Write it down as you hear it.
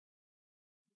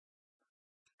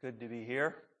Good to be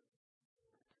here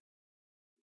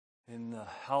in the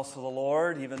house of the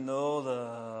Lord, even though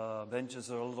the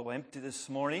benches are a little empty this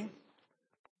morning.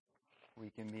 We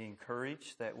can be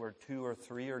encouraged that where two or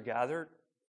three are gathered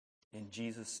in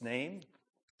Jesus' name,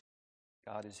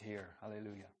 God is here.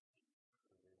 Hallelujah.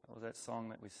 That was that song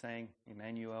that we sang,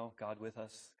 Emmanuel, God with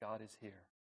us, God is here.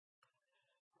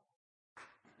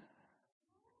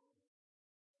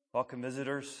 Welcome,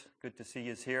 visitors. Good to see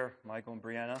you here, Michael and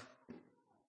Brianna.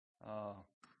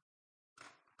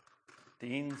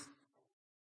 Deans,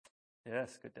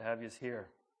 yes, good to have you here,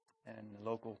 and the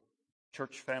local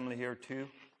church family here too.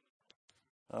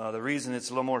 The reason it's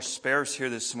a little more sparse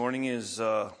here this morning is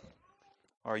our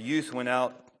youth went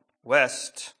out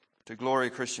west to Glory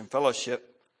Christian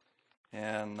Fellowship,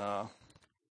 and so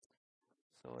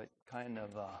we kind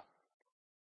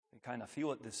of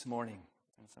feel it this morning,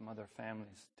 and some other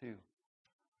families too.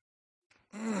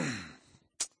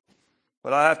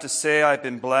 But I have to say I've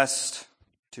been blessed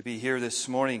to be here this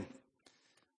morning.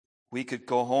 We could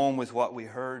go home with what we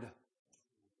heard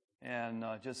and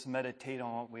just meditate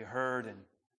on what we heard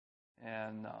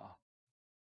and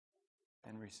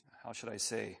how should I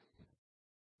say?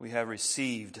 We have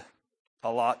received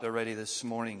a lot already this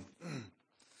morning.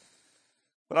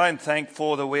 But I'm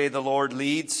thankful the way the Lord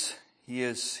leads. He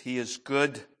is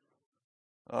good.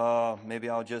 Maybe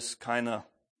I'll just kind of,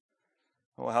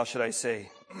 how should I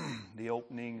say, the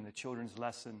opening and the children's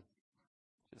lesson,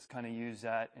 just kind of use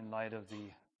that in light of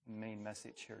the main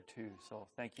message here too. So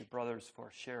thank you, brothers, for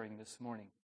sharing this morning.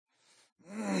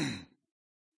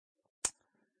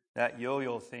 That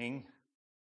yo-yo thing,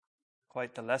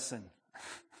 quite the lesson.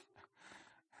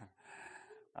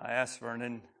 I asked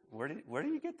Vernon, where do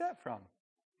you get that from?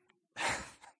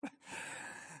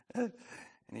 And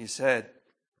he said,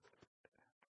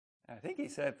 I think he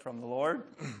said from the Lord.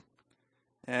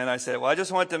 And I said, well, I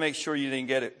just wanted to make sure you didn't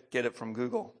get it from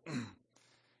Google.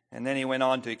 And then he went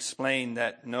on to explain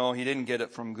that, no, he didn't get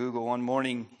it from Google. One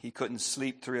morning, he couldn't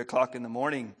sleep 3 o'clock in the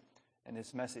morning, and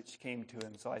this message came to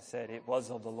him. So I said, it was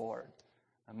of the Lord,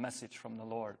 a message from the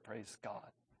Lord. Praise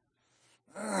God.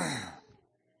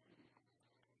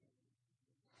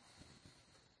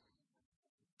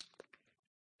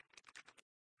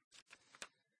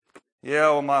 Yeah,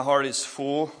 well, my heart is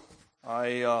full.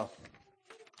 I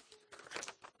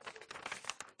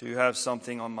do have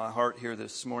something on my heart here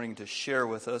this morning to share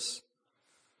with us.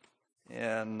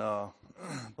 And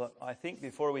but I think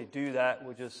before we do that,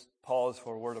 we'll just pause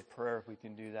for a word of prayer if we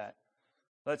can do that.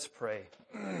 Let's pray.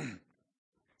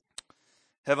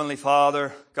 Heavenly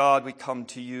Father, God, we come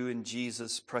to you in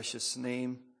Jesus' precious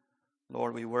name.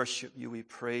 Lord, we worship you, we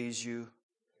praise you.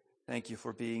 Thank you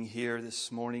for being here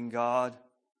this morning, God.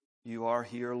 You are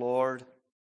here, Lord.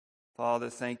 Father,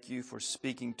 thank you for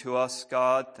speaking to us,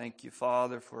 God. Thank you,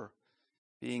 Father, for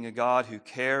being a God who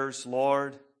cares,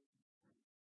 Lord.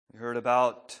 We heard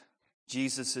about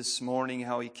Jesus this morning,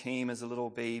 how he came as a little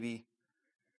baby.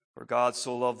 For God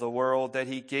so loved the world that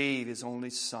he gave his only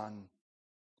Son.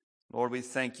 Lord, we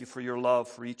thank you for your love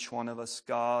for each one of us,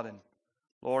 God. And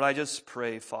Lord, I just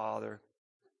pray, Father,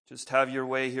 just have your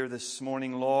way here this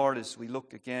morning, Lord, as we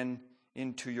look again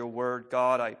into your word.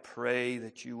 God, I pray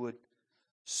that you would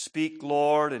speak,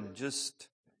 Lord, and just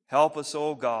help us,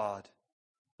 oh God,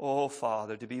 oh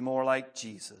Father, to be more like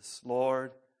Jesus.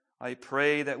 Lord, I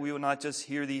pray that we will not just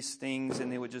hear these things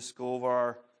and they would just go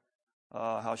over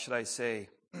our, how should I say,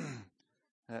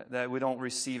 that we don't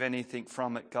receive anything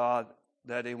from it, God,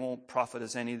 that it won't profit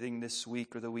us anything this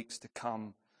week or the weeks to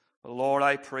come. But Lord,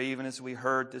 I pray even as we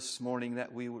heard this morning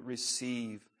that we would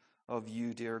receive of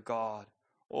you, dear God.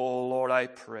 Oh Lord, I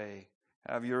pray.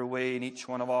 Have your way in each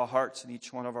one of our hearts and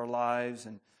each one of our lives.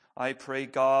 And I pray,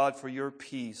 God, for your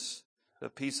peace, the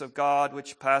peace of God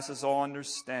which passes all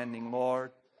understanding,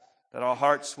 Lord, that our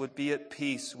hearts would be at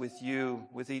peace with you,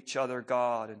 with each other,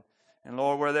 God. And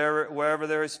Lord, wherever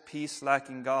there is peace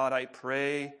lacking, God, I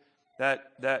pray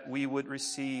that we would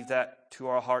receive that to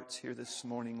our hearts here this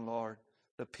morning, Lord.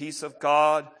 The peace of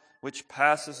God which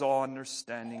passes all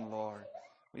understanding, Lord.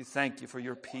 We thank you for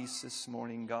your peace this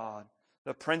morning, God.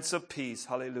 The Prince of Peace,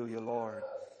 hallelujah, Lord.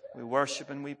 We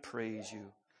worship and we praise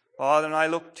you. Father, and I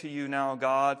look to you now,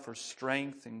 God, for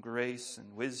strength and grace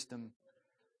and wisdom,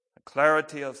 a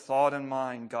clarity of thought and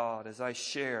mind, God, as I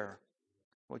share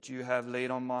what you have laid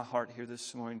on my heart here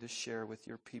this morning to share with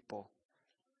your people.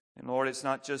 And Lord, it's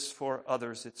not just for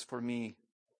others, it's for me.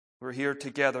 We're here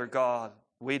together, God,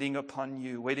 waiting upon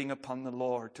you, waiting upon the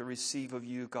Lord to receive of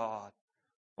you, God.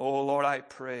 Oh, Lord, I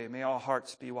pray, may our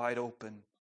hearts be wide open.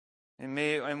 And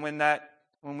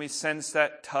when we sense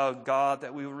that tug, God,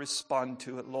 that we will respond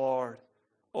to it, Lord.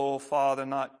 Oh, Father,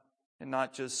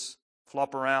 not just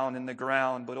flop around in the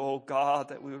ground. But, oh God,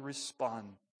 that we would respond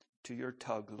to your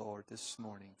tug, Lord, this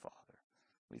morning, Father.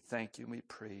 We thank you and we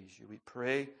praise you. We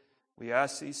pray, we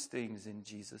ask these things in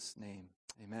Jesus' name.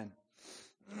 Amen.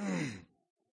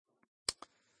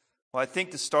 Well, I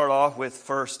think to start off with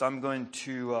first, I'm going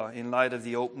to, in light of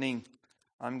the opening,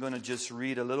 I'm going to just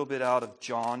read a little bit out of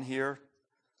John here,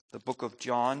 the book of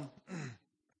John.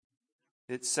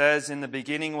 It says, in the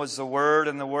beginning was the Word,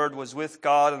 and the Word was with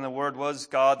God, and the Word was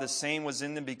God. The same was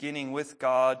in the beginning with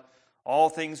God. All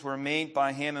things were made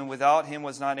by him, and without him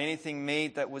was not anything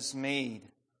made that was made.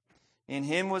 In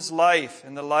him was life,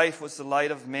 and the life was the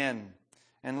light of men.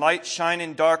 And light shine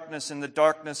in darkness, and the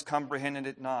darkness comprehended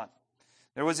it not.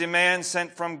 There was a man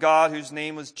sent from God whose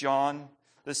name was John.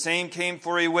 The same came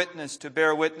for a witness, to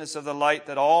bear witness of the light,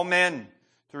 that all men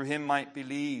through him might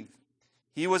believe.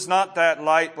 He was not that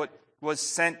light, but was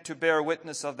sent to bear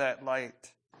witness of that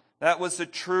light. That was the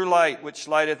true light, which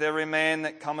lighteth every man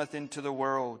that cometh into the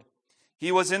world.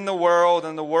 He was in the world,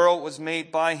 and the world was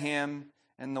made by him,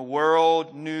 and the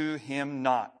world knew him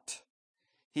not.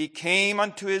 He came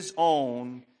unto his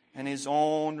own, and his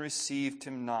own received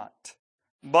him not.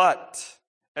 But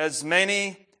as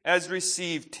many as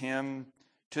received him,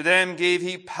 to them gave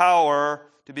he power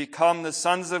to become the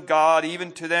sons of God,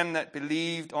 even to them that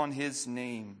believed on his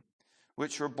name,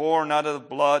 which were born not of the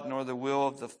blood, nor the will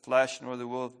of the flesh, nor the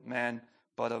will of man,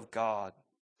 but of God.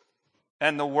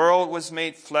 And the world was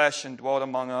made flesh and dwelt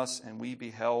among us, and we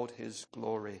beheld his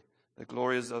glory. The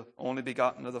glory is the only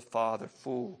begotten of the Father,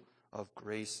 full of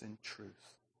grace and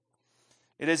truth.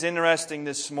 It is interesting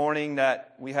this morning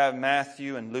that we have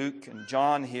Matthew and Luke and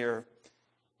John here.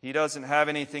 He doesn't have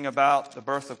anything about the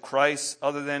birth of Christ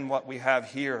other than what we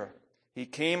have here. He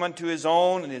came unto his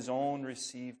own, and his own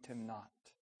received him not.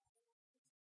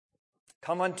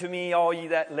 Come unto me, all ye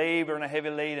that labor and are heavy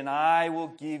laden, and I will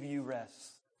give you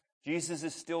rest. Jesus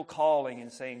is still calling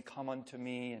and saying, come unto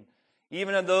me. And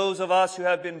even of those of us who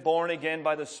have been born again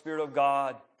by the Spirit of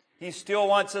God, he still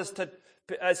wants us to,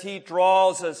 as he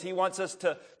draws us, he wants us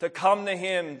to come to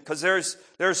him. Because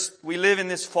we live in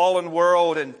this fallen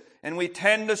world, and we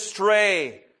tend to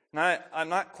stray. And I'm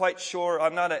not quite sure,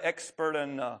 I'm not an expert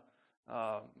on,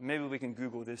 maybe we can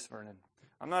Google this, Vernon.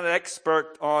 I'm not an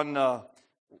expert on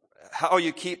how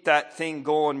you keep that thing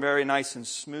going very nice and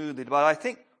smoothly. But I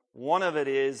think one of it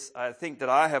is, I think that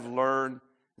I have learned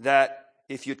that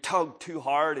if you tug too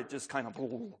hard, it just kind of...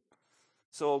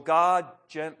 So God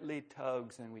gently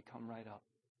tugs and we come right up.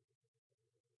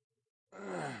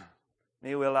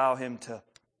 May we allow him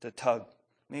to tug.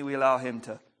 May we allow him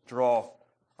to draw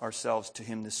ourselves to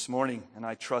him this morning. And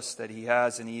I trust that he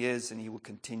has, and he is, and he will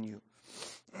continue.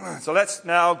 So let's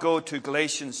now go to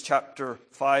Galatians chapter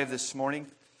 5 this morning.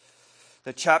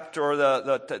 The chapter, or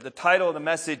the title of the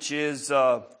message is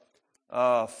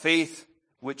Faith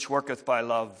which worketh by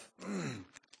love.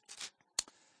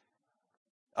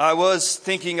 I was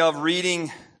thinking of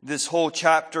reading this whole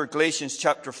chapter, Galatians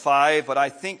chapter 5, but I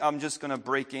think I'm just going to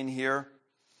break in here.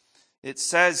 It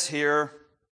says here,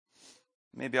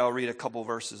 maybe I'll read a couple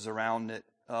verses around it.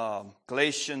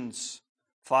 Galatians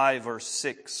 5 verse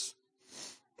 6.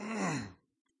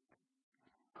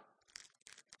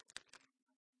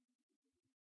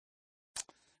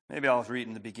 Maybe I'll read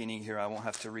in the beginning here. I won't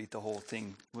have to read the whole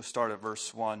thing. We'll start at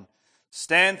verse 1.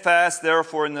 Stand fast,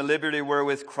 therefore, in the liberty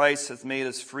wherewith Christ hath made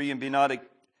us free, and be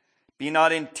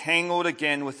not entangled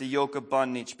again with the yoke of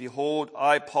bondage. Behold,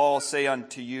 I, Paul, say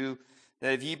unto you,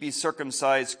 that if ye be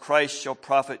circumcised, Christ shall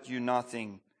profit you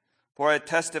nothing. For I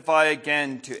testify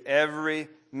again to every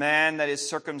man that is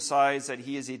circumcised, that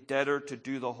he is a debtor to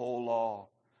do the whole law.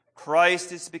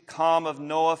 Christ is become of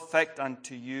no effect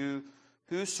unto you.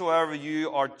 Whosoever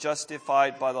you are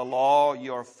justified by the law,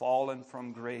 you are fallen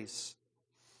from grace.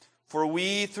 For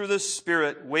we through the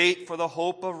Spirit wait for the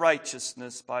hope of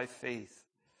righteousness by faith.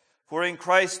 For in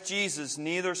Christ Jesus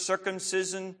neither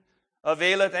circumcision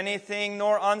availeth anything,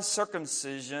 nor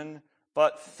uncircumcision,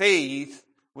 but faith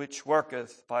which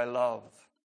worketh by love.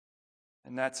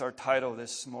 And that's our title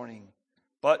this morning.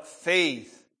 But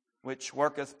faith which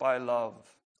worketh by love.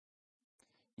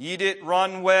 Ye did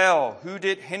run well. Who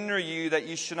did hinder you that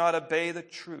ye should not obey the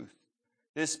truth?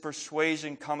 This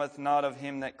persuasion cometh not of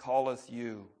him that calleth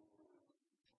you.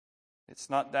 It's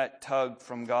not that tug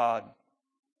from God.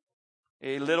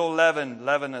 A little leaven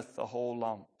leaveneth the whole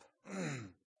lump.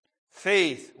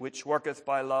 Faith which worketh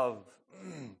by love.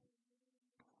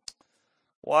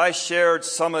 Well, I shared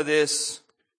some of this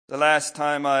the last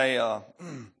time I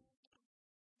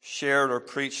shared or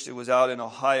preached. It was out in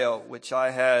Ohio, which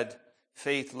I had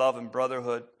faith, love, and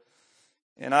brotherhood.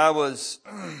 And I was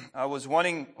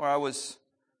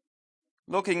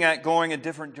looking at going a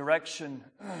different direction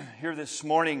here this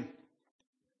morning,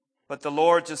 but the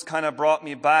Lord just kind of brought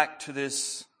me back to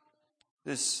this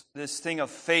thing of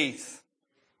faith.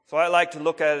 So I like to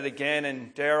look at it again,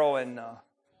 and Daryl and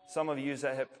some of you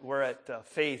that were at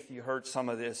Faith, you heard some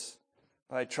of this.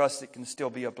 I trust it can still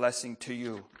be a blessing to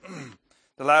you.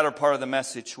 The latter part of the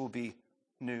message will be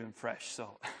new and fresh,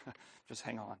 so just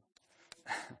hang on.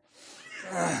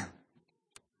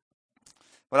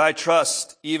 But I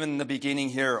trust even the beginning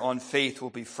here on faith will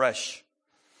be fresh.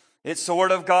 It's the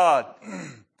Word of God.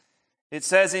 It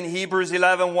says in Hebrews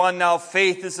 11:1, now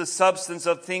faith is the substance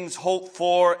of things hoped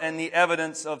for and the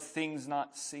evidence of things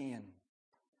not seen.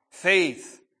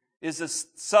 Faith is the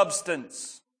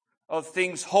substance of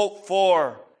things hoped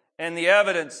for and the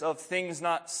evidence of things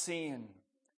not seen.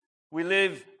 We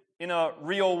live in a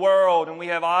real world and we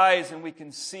have eyes and we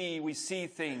see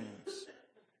things.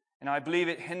 And I believe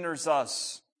it hinders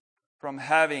us from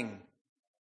having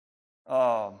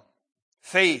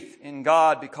faith in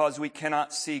God because we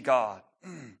cannot see God.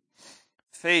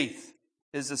 Faith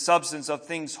is the substance of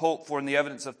things hoped for and the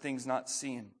evidence of things not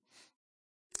seen.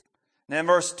 And then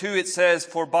verse 2 it says,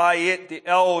 for by it the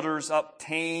elders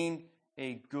obtain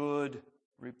a good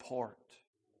report.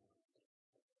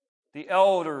 The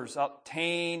elders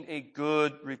obtain a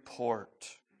good report.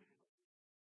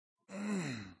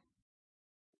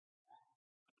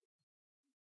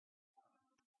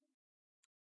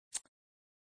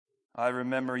 I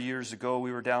remember years ago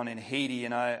we were down in Haiti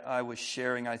and I was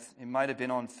sharing, it might have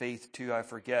been on Faith too, I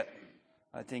forget.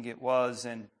 I think it was.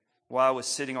 And while I was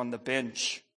sitting on the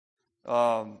bench,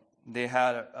 they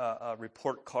had a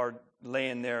report card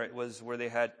laying there. It was where they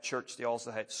had church, they also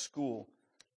had school.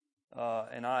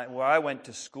 And where I went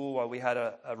to school, we had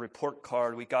a report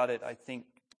card. We got it, I think,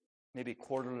 maybe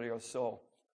quarterly or so.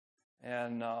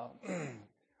 And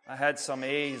I had some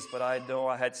A's, but I know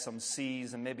I had some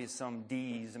C's and maybe some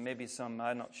D's and maybe some,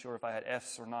 I'm not sure if I had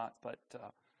F's or not, but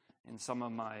in some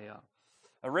of my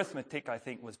arithmetic, I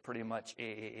think, was pretty much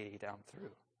A down through.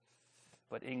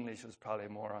 But English was probably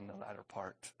more on the latter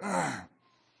part.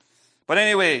 But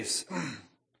anyways,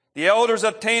 the elders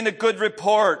obtained a good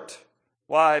report.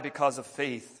 Why? Because of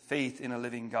faith in a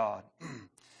living God.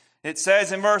 It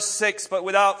says in verse 6, but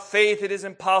without faith it is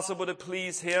impossible to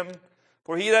please Him.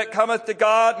 For he that cometh to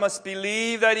God must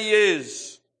believe that He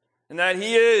is, and that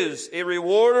He is a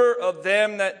rewarder of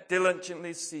them that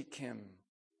diligently seek Him.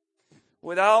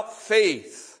 Without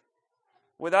faith,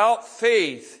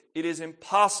 it is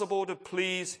impossible to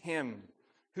please Him.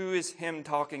 Who is Him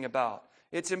talking about?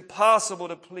 It's impossible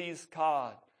to please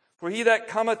God. For he that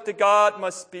cometh to God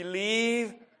must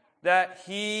believe that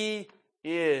He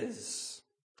is.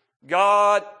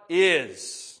 God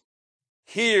is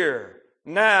here,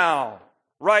 now,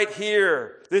 right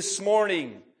here, this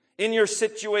morning, in your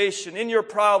situation, in your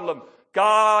problem.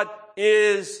 God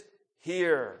is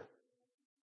here.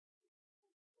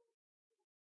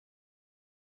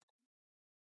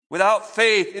 Without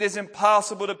faith, it is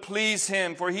impossible to please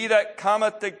Him. For he that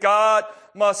cometh to God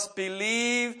must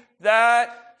believe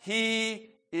that He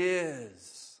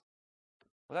is.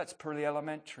 Well, that's pretty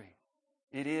elementary.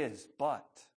 It is, but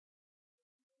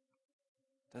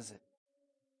does it?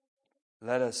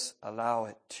 Let us allow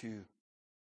it to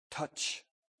touch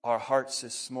our hearts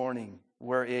this morning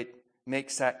where it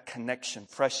makes that connection,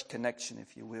 fresh connection,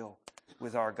 if you will,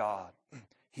 with our God.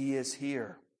 He is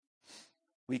here.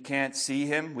 We can't see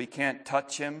Him, we can't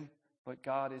touch Him, but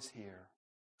God is here.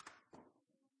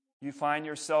 You find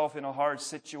yourself in a hard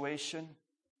situation,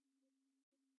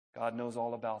 God knows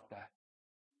all about that.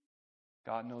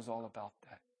 God knows all about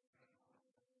that.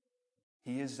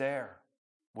 He is there,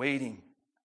 waiting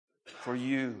for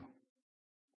you,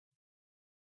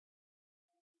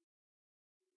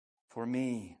 for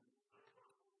me.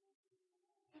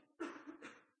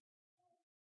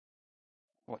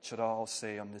 What should I all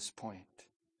say on this point?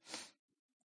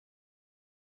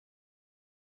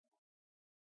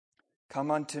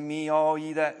 Come unto me, all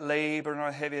ye that labor and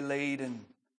are heavy laden,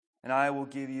 and I will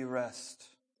give you rest.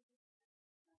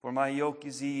 For my yoke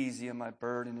is easy and my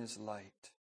burden is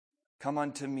light. Come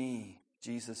unto me,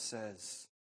 Jesus says,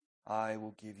 I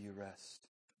will give you rest.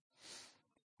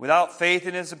 Without faith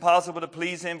it is impossible to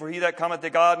please Him, for he that cometh to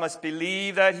God must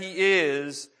believe that He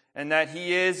is, and that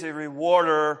He is a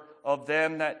rewarder of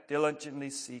them that diligently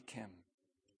seek Him.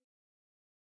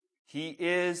 He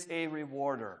is a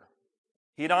rewarder.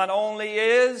 He not only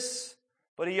is,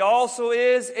 but He also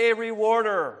is a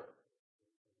rewarder.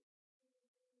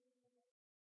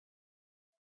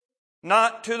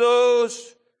 Not to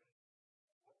those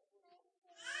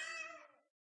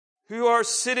who are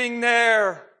sitting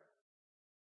there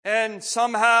and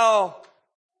somehow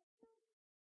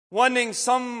wanting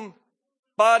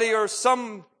somebody or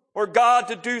God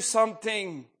to do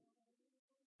something.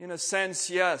 In a sense,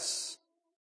 yes.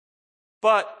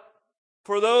 But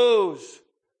for those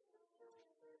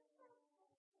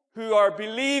who are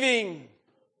believing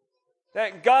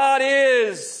that God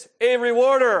is a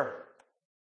rewarder,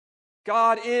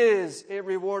 God is a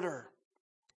rewarder.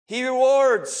 He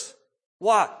rewards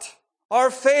what?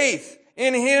 Our faith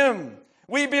in Him.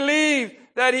 We believe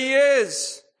that He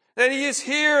is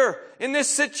here in this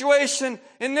situation,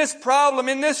 in this problem,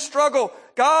 in this struggle.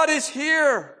 God is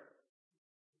here.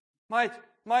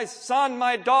 My son,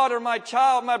 my daughter, my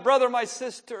child, my brother, my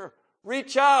sister,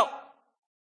 reach out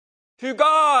to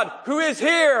God who is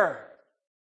here.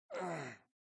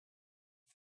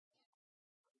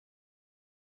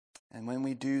 And when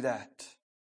we do that,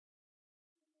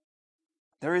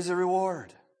 there is a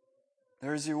reward.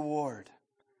 There is a reward.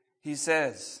 He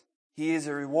says, He is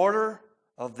a rewarder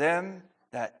of them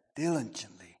that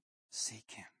diligently seek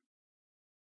Him.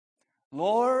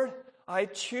 Lord, I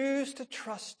choose to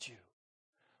trust You.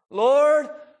 Lord,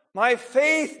 my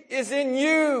faith is in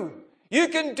You. You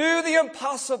can do the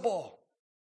impossible.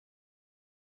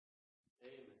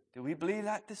 Amen. Do we believe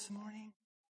that this morning?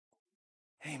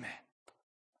 Amen.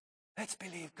 Let's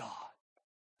believe God.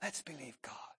 Let's believe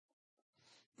God.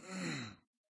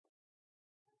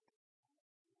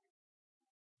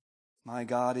 My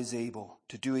God is able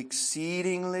to do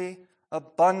exceedingly,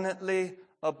 abundantly,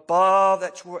 above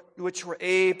that which we're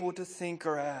able to think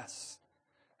or ask.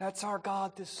 That's our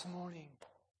God this morning.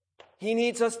 He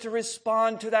needs us to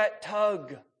respond to that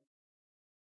tug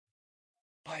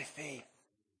by faith.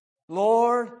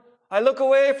 Lord, I look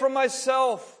away from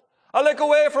myself. I look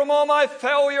away from all my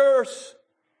failures.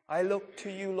 I look to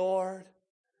You, Lord,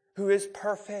 who is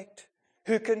perfect,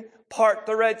 who can part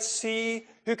the Red Sea,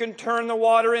 who can turn the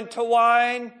water into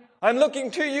wine. I'm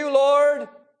looking to You, Lord.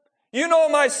 You know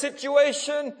my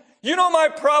situation. You know my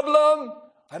problem.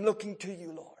 I'm looking to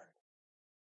You, Lord.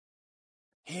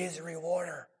 He is a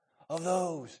rewarder of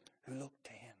those who look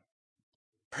to Him.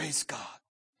 Praise God.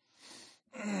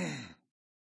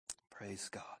 Praise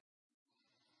God.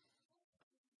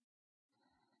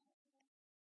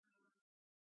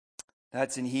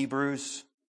 That's in Hebrews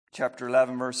chapter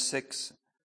 11, verse 6.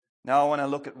 Now I want to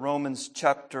look at Romans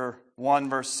chapter 1,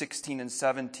 verse 16 and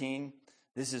 17.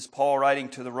 This is Paul writing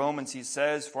to the Romans. He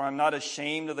says, For I'm not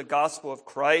ashamed of the gospel of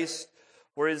Christ,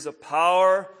 for it is the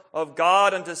power of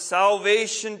God unto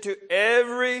salvation to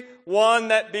every one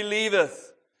that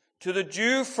believeth, to the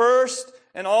Jew first,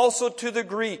 and also to the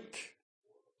Greek.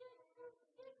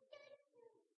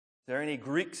 Is there any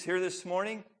Greeks here this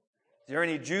morning? Is there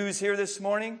any Jews here this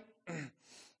morning?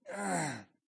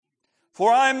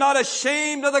 For I am not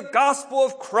ashamed of the gospel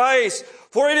of Christ,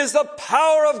 for it is the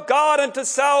power of God unto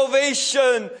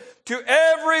salvation to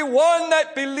every one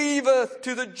that believeth,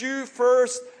 to the Jew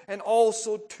first, and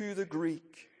also to the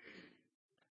Greek.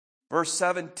 Verse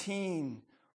 17,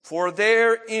 For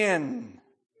therein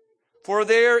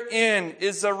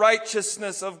is the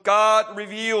righteousness of God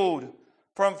revealed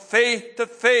from faith to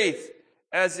faith,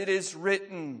 as it is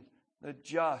written, the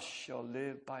just shall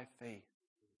live by faith.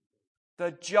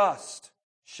 The just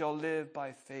shall live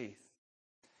by faith.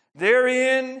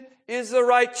 Therein is the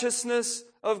righteousness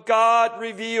of God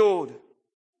revealed.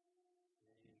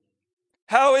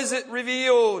 How is it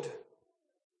revealed?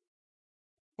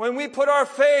 When we put our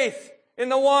faith in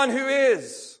the one who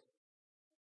is.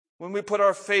 When we put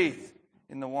our faith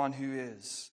in the one who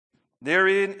is.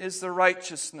 Therein is the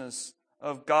righteousness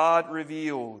of God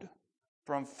revealed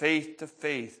from faith to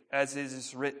faith, as it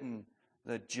is written,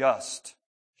 the just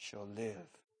shall live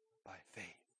by faith.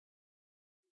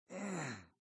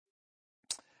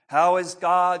 How is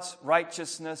God's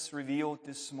righteousness revealed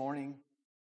this morning?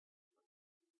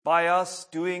 By us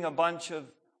doing a bunch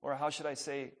of, or how should I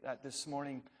say that this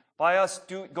morning? By us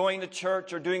going to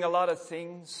church or doing a lot of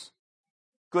things,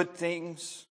 good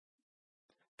things.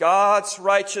 God's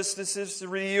righteousness is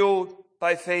revealed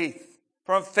by faith.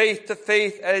 From faith to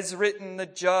faith, as written, the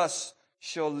just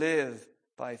shall live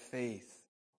by faith.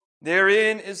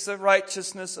 Therein is the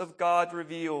righteousness of God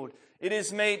revealed. It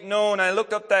is made known. I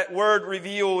looked up that word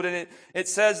revealed, and it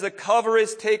says the cover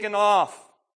is taken off.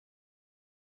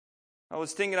 I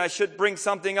was thinking I should bring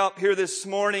something up here this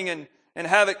morning and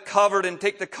have it covered and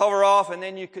take the cover off, and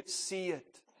then you could see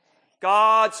it.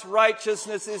 God's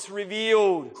righteousness is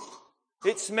revealed.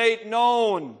 It's made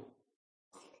known.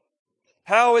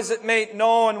 How is it made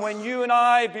known? When you and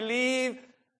I believe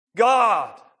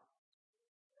God.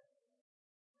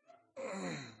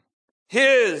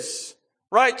 His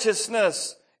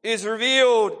righteousness is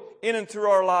revealed in and through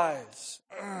our lives.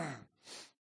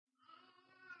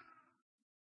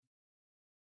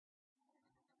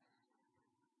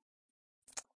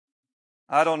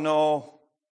 I don't know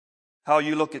how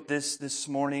you look at this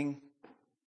morning,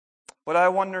 but I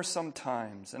wonder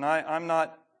sometimes, and I'm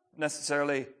not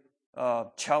necessarily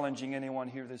challenging anyone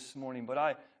here this morning,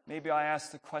 but maybe I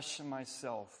ask the question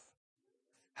myself.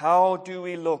 How do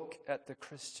we look at the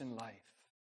Christian life?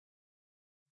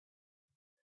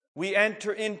 We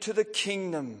enter into the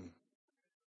kingdom.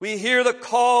 We hear the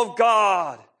call of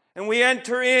God, and we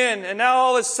enter in, and now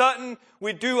all of a sudden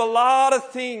we do a lot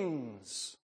of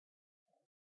things.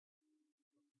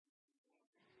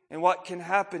 And what can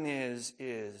happen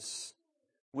is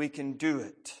we can do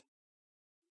it,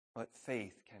 but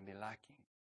faith can be lacking.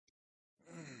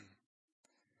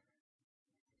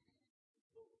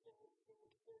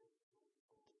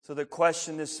 So the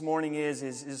question this morning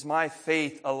is my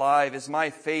faith alive? Is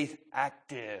my faith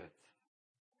active?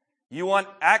 You want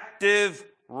active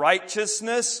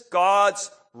righteousness, God's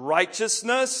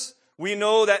righteousness? We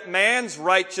know that man's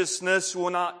righteousness will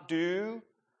not do,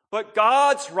 but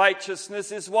God's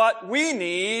righteousness is what we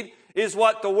need, is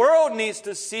what the world needs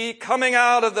to see coming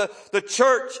out of the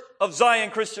Church of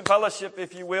Zion Christian Fellowship,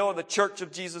 if you will, the Church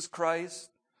of Jesus Christ.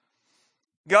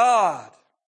 God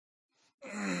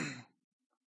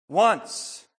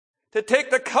wants to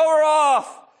take the cover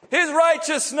off His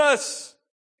righteousness.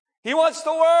 He wants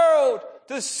the world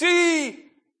to see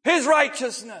His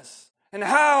righteousness. And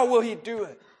how will He do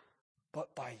it?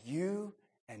 But by you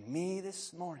and me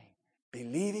this morning,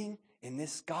 believing in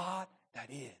this God that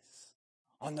is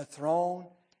on the throne.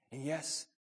 And yes,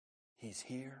 He's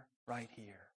here, right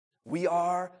here. We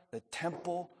are the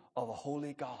temple of a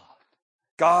holy God.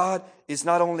 God is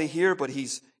not only here, but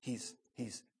He's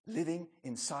living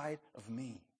inside of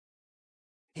me.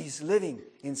 He's living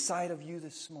inside of you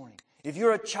this morning. If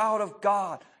you're a child of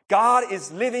God, God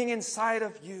is living inside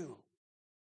of you.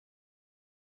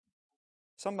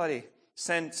 Somebody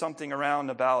sent something around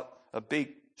about a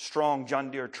big, strong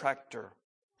John Deere tractor.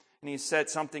 And he said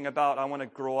something about, I want to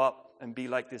grow up and be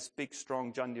like this big,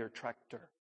 strong John Deere tractor.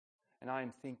 And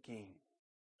I'm thinking,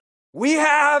 we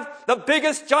have the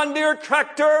biggest John Deere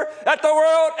tractor that the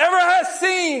world ever has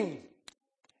seen.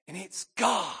 And it's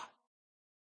God.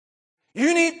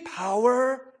 You need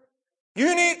power.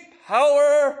 You need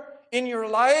power in your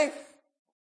life.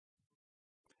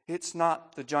 It's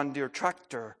not the John Deere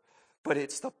tractor, but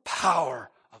it's the power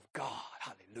of God.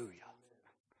 Hallelujah.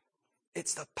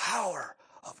 It's the power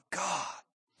of God.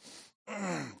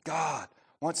 God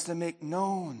wants to make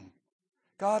known.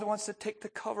 God wants to take the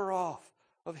cover off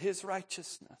of His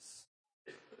righteousness.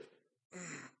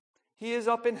 He is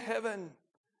up in heaven,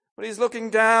 but He's looking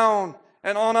down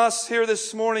and on us here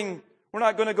this morning. We're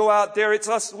not going to go out there. It's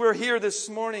us. We're here this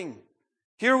morning.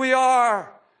 Here we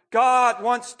are. God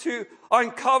wants to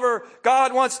uncover.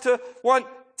 God wants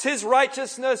His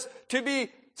righteousness to be,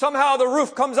 somehow the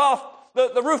roof comes off.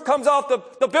 The roof comes off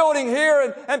the building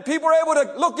here, and people are able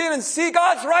to look in and see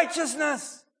God's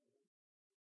righteousness.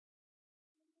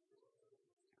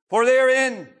 For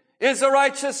therein is the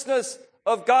righteousness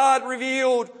of God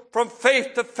revealed from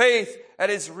faith to faith,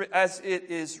 as it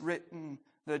is written,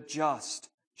 the just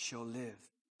shall live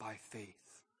by faith.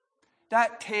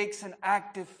 That takes an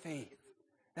active faith.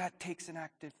 That takes an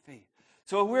active faith.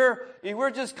 So if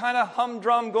we're just kind of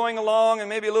humdrum going along and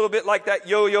maybe a little bit like that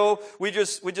yo-yo, we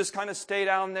just kind of stay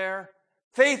down there.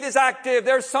 Faith is active.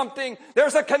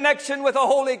 There's a connection with a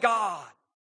holy God.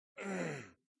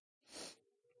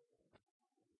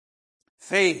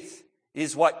 Faith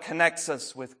is what connects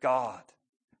us with God.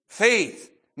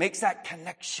 Faith makes that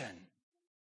connection.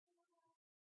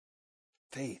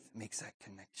 Faith makes that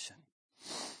connection.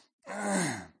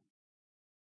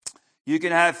 You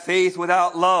can have faith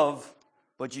without love,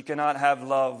 but you cannot have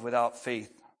love without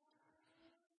faith.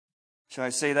 Shall I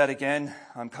say that again?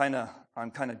 I'm kind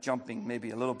of jumping maybe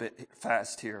a little bit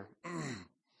fast here.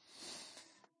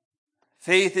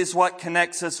 Faith is what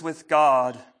connects us with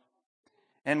God.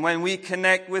 And when we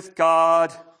connect with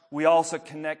God, we also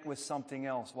connect with something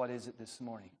else. What is it this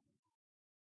morning?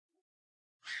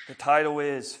 The title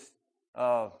is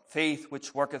Faith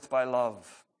Which Worketh by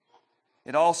Love.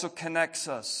 It also connects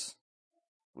us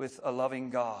with a loving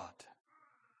God.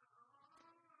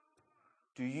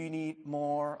 Do you need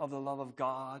more of the love of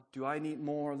God? Do I need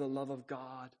more of the love of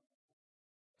God?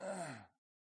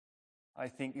 I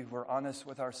think if we're honest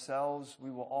with ourselves, we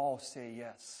will all say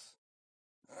yes.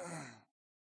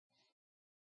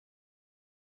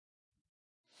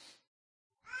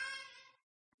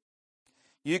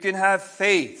 You can have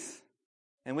faith.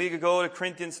 And we could go to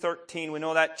Corinthians 13. We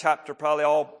know that chapter probably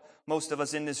most of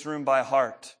us in this room by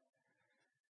heart.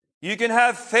 You can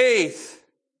have faith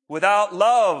without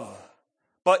love.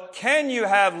 But can you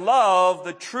have love,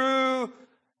 the true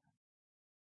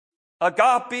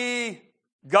agape,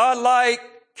 godlike,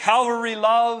 Calvary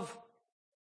love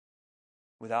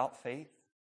without faith?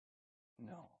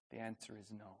 No. The answer is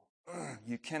no.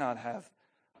 You cannot have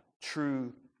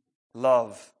true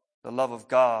love, the love of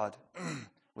God,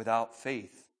 without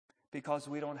faith, because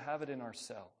we don't have it in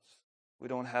ourselves. We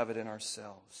don't have it in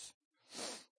ourselves.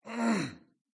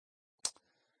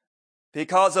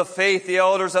 Because of faith, the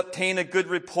elders obtained a good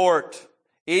report.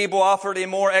 Abel offered a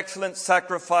more excellent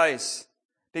sacrifice.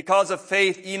 Because of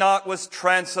faith, Enoch was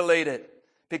translated.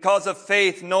 Because of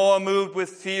faith, Noah moved with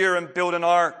fear and built an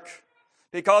ark.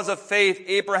 Because of faith,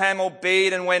 Abraham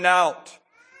obeyed and went out.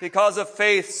 Because of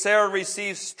faith, Sarah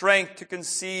received strength to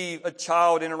conceive a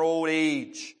child in her old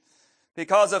age.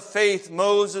 Because of faith,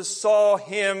 Moses saw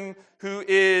him who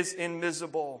is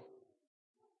invisible.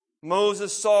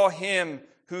 Moses saw him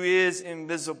who is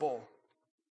invisible.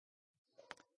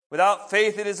 Without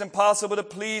faith it is impossible to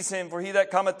please him, for he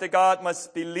that cometh to God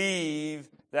must believe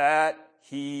that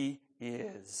he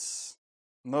is.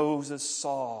 Moses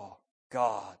saw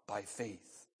God by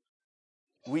faith.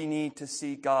 We need to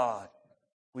see God.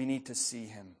 We need to see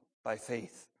him by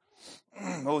faith.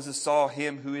 Moses saw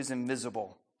him who is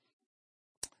invisible.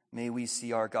 May we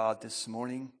see our God this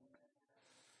morning.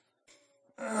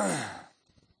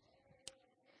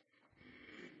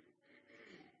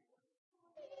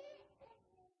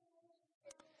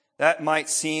 That might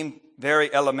seem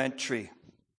very elementary.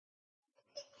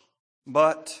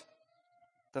 But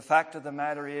the fact of the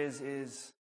matter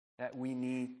is that we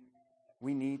need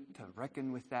to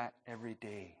reckon with that every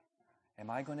day. Am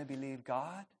I going to believe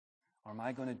God, or am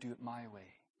I going to do it my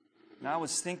way? And I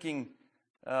was thinking,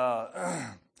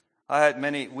 I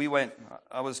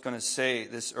was going to say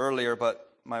this earlier, but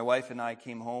my wife and I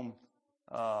came home,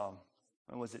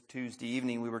 when was it, Tuesday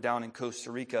evening? We were down in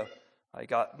Costa Rica. I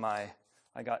got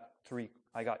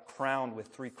crowned with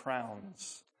 3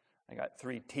 crowns. I got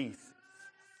 3 teeth.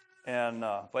 And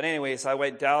but anyways, my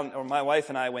wife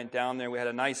and I went down there. We had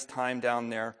a nice time down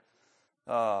there.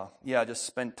 Just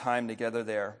spent time together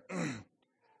there.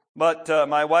 But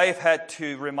my wife had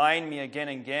to remind me again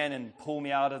and again and pull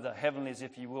me out of the heavenlies,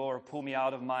 if you will, or pull me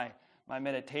out of my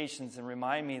meditations and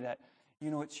remind me that,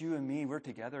 it's you and me, we're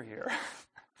together here.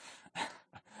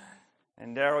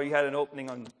 And Darryl, you had an opening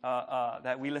on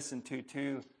that we listened to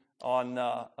too, on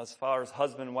as far as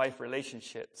husband-wife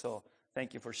relationship. So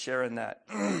thank you for sharing that.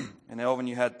 And Elvin,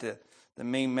 you had the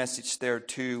main message there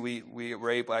too. We were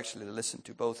able actually to listen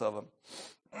to both of them.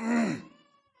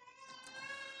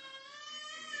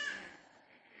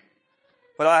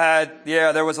 But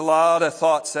there was a lot of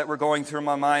thoughts that were going through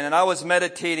my mind. And I was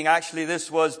meditating. Actually, this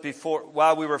was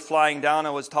while we were flying down, I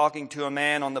was talking to a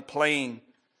man on the plane.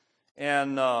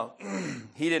 And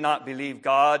he did not believe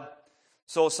God.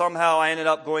 So somehow I ended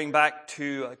up going back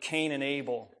to Cain and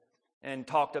Abel and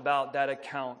talked about that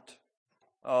account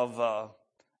of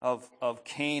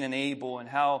Cain and Abel, and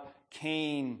how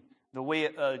Cain, the way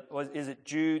is it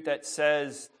Jude that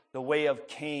says the way of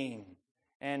Cain,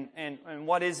 and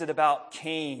what is it about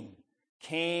Cain?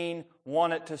 Cain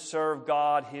wanted to serve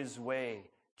God his way.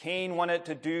 Cain wanted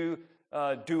to do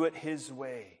it his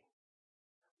way.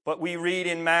 But we read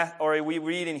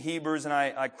in Hebrews, and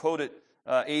I quoted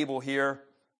Abel here,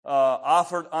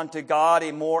 offered unto God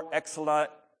a more excellent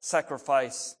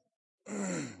sacrifice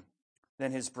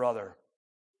than his brother.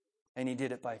 And he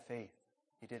did it by faith.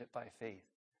 He did it by faith.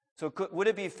 So would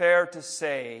it be fair to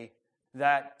say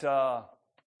that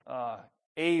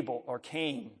Abel or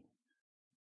Cain,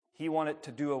 he wanted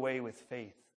to do away with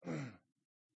faith?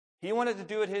 He wanted to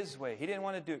do it his way. He didn't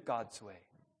want to do it God's way.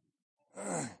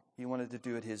 He wanted to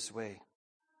do it his way.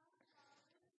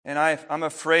 And I'm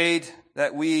afraid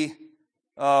that we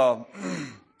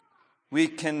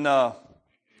can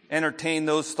entertain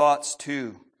those thoughts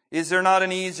too. Is there not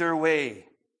an easier way?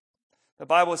 The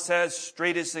Bible says,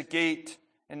 straight is the gate,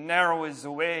 and narrow is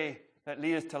the way that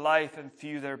leadeth to life, and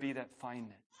few there be that find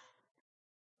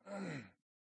it.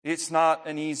 It's not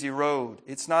an easy road.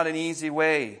 It's not an easy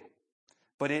way,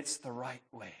 but it's the right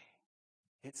way.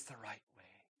 It's the right way.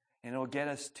 And it'll get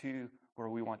us to where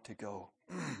we want to go.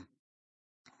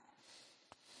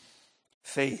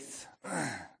 Faith.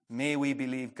 May we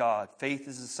believe God. Faith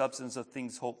is the substance of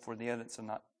things hoped for, the evidence of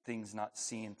things not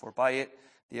seen. For by it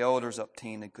the elders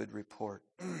obtain a good report.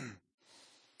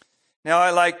 Now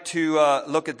I like to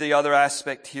look at the other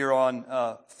aspect here on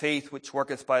faith which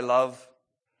worketh by love.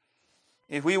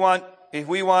 If we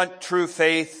want true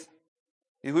faith,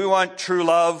 if we want true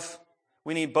love,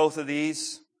 we need both of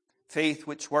these. Faith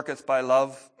which worketh by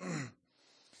love.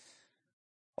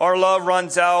 Our love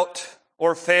runs out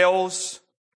or fails.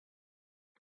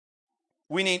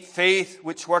 We need faith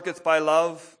which worketh by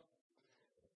love.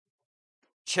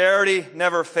 Charity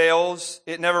never fails.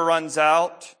 It never runs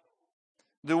out.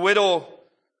 The widow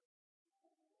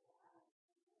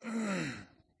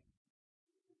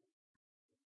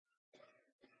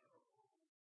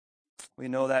we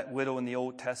know that widow in the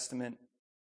Old Testament,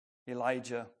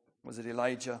 Elijah. Was it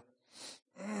Elijah?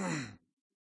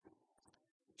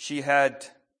 She had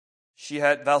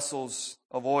vessels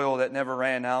of oil that never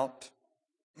ran out.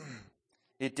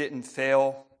 It didn't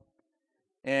fail.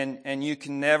 And you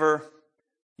can never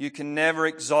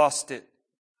exhaust it.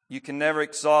 You can never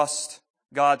exhaust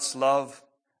God's love.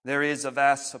 There is a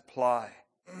vast supply.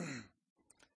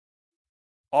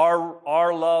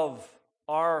 Our love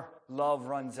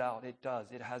runs out. It does.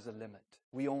 It has a limit.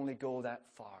 We only go that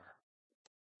far.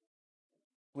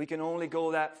 We can only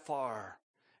go that far.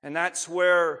 And that's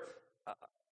where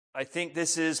I think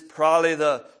this is probably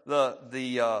the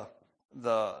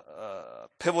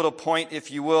pivotal point,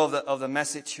 if you will, of the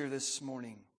message here this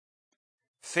morning.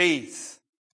 Faith,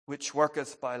 which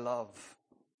worketh by love.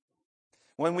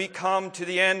 When we come to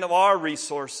the end of our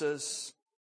resources,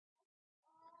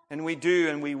 and we do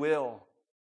and we will,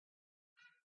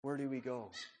 where do we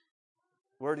go?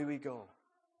 Where do we go?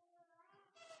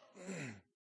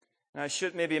 And I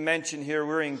should maybe mention here,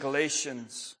 we're in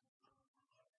Galatians.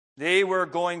 They were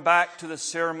going back to the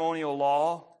ceremonial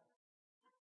law.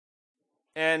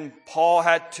 And Paul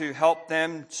had to help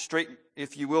them straighten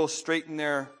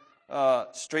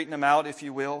them out, if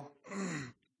you will.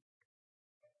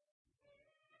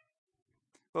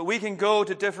 But we can go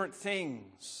to different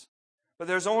things. But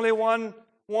there's only one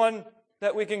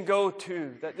that we can go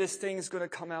to, that this thing's going to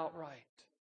come out right.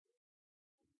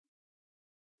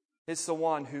 It's the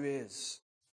one who is.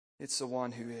 It's the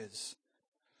one who is.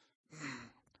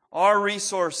 Our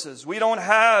resources. We don't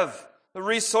have the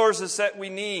resources that we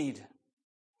need.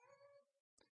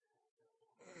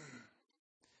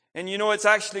 And you know, it's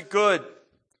actually good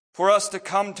for us to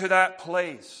come to that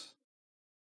place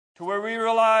to where we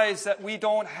realize that we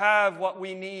don't have what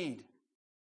we need.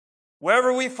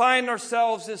 Wherever we find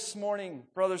ourselves this morning,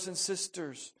 brothers and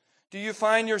sisters, do you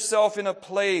find yourself in a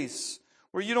place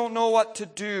where you don't know what to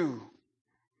do?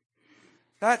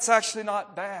 That's actually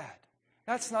not bad.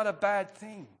 That's not a bad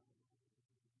thing.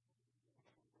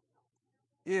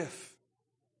 If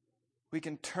we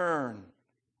can turn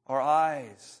our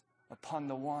eyes upon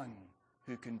the one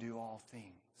who can do all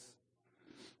things.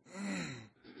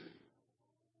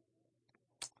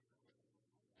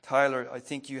 Tyler, I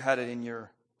think you had it in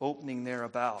your opening there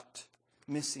about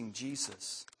missing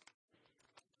Jesus.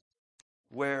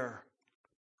 Where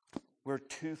we're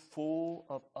too full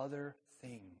of other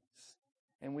things.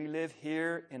 And we live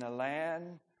here in a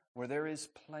land where there is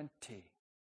plenty.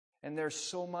 And there's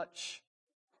so much.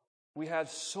 We have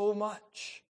so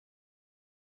much.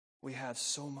 We have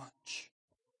so much.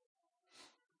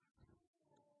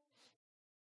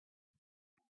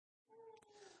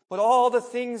 But all the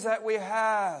things that we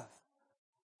have,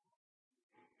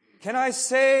 can I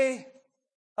say,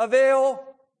 avail?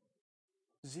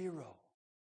 Zero.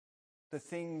 The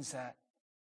things that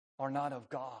are not of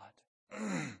God.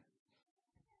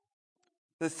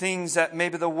 The things that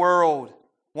maybe the world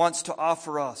wants to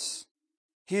offer us.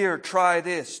 Here, try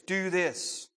this, do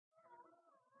this.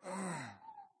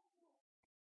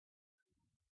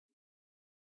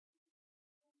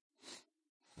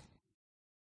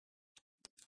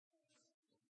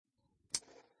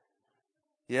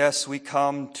 Yes, we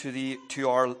come to the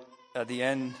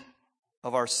end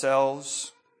of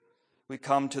ourselves. We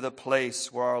come to the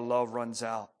place where our love runs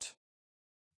out.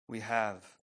 We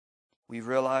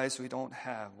realize we don't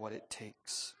have what it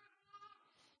takes.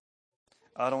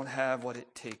 I don't have what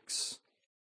it takes.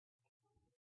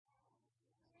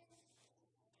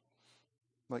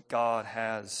 But God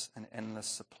has an endless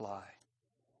supply.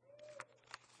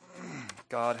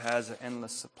 God has an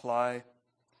endless supply.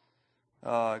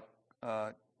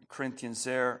 Corinthians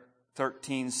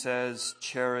 13 says,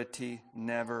 charity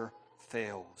never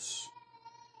fails.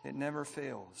 It never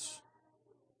fails.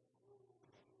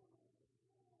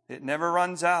 It never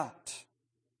runs out.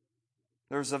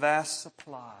 There's a vast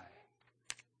supply.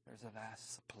 There's a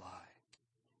vast supply.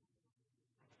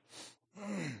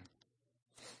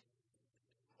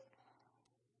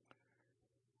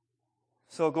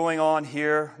 So going on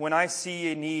here, when I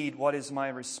see a need, what is my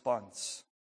response?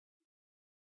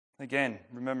 Again,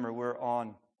 remember, we're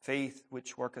on faith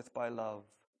which worketh by love.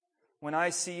 When I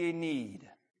see a need,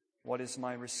 what is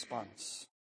my response?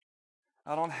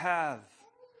 I don't have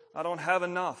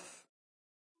enough.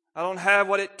 I don't have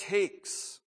what it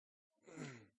takes.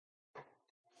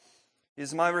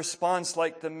 Is my response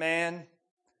like the man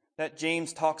that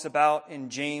James talks about in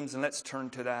James? And let's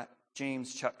turn to that.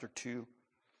 James chapter 2.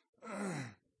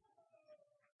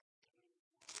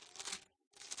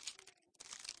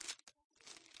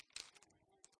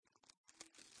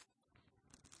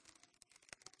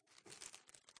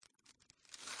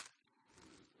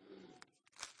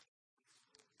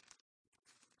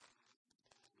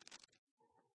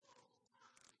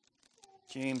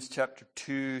 James chapter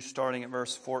 2, starting at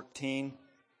verse 14.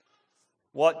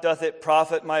 What doth it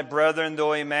profit, my brethren,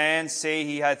 though a man say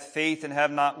he hath faith and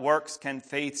have not works? Can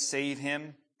faith save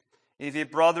him? If a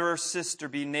brother or sister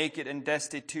be naked and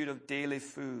destitute of daily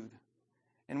food,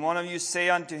 and one of you say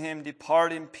unto him,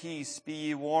 Depart in peace, be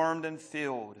ye warmed and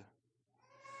filled,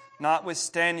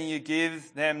 notwithstanding you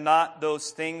give them not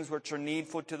those things which are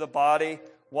needful to the body,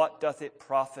 what doth it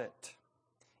profit?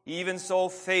 Even so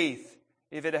faith,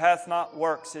 if it hath not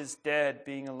works, is dead,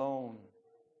 being alone.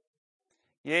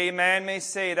 Yea, a man may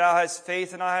say, Thou hast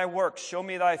faith and I have works. Show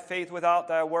me thy faith without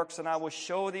thy works, and I will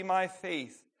show thee my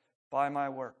faith by my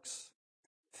works.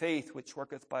 Faith which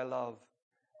worketh by love.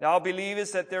 Thou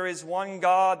believest that there is one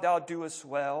God, thou doest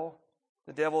well.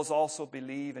 The devils also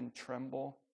believe and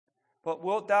tremble. But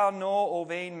wilt thou know, O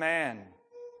vain man,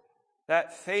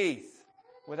 that faith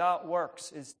without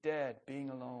works is dead, being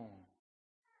alone?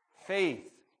 Faith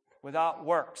without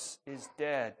works is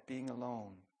dead, being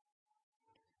alone.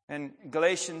 And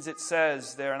Galatians, it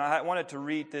says there, and I wanted to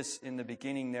read this in the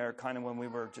beginning there, kind of when we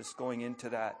were just going into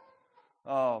that.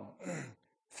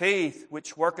 Faith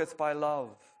which worketh by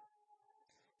love.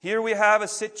 Here we have a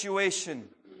situation.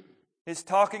 It's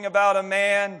talking about a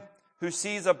man who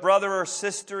sees a brother or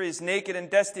sister is naked and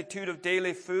destitute of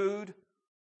daily food.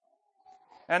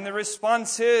 And the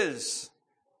response is,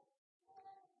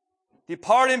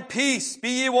 Depart in peace,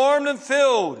 be ye warmed and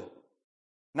filled.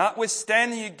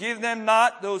 Notwithstanding you give them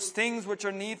not those things which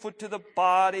are needful to the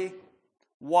body.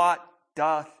 What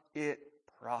doth it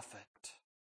profit?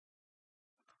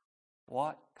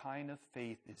 What kind of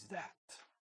faith is that?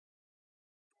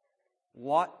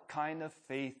 What kind of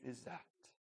faith is that?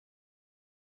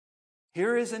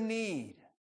 Here is a need.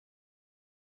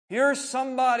 Here's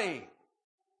somebody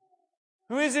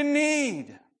who is in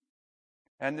need.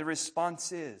 And the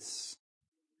response is,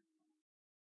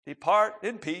 Depart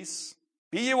in peace,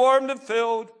 be ye warmed and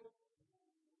filled.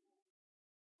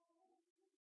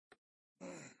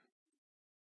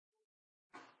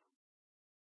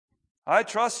 I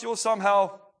trust you'll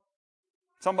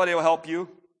somebody will help you.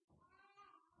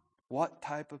 What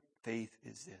type of faith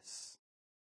is this?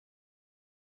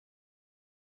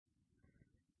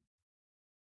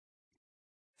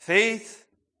 Faith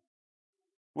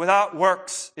without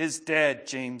works is dead,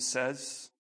 James says.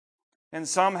 And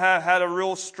some have had a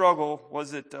real struggle.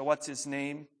 Was it, what's his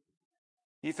name?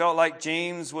 He felt like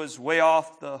James was way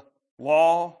off the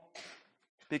wall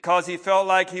because he felt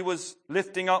like he was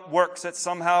lifting up works, that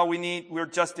somehow we're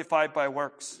justified by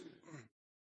works.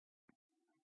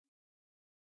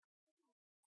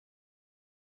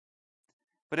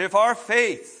 But if our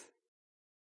faith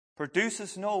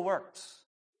produces no works,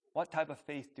 what type of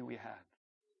faith do we have?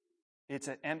 It's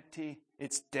an empty,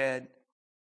 it's dead.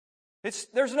 It's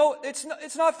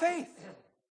not faith.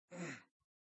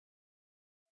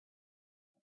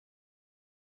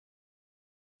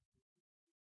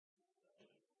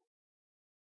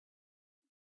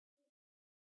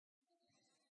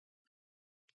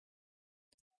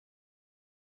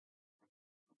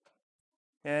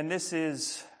 And this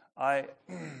is, I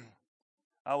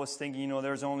was thinking,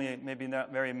 there's only maybe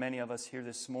not very many of us here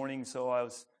this morning, so I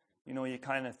was, you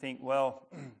kind of think, well,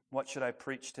 what should I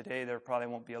preach today? There probably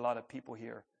won't be a lot of people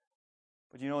here.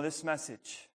 But this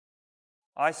message,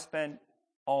 I spent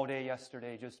all day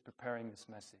yesterday just preparing this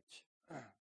message.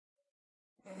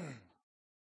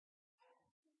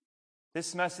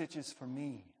 This message is for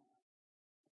me.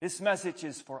 This message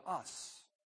is for us.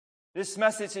 This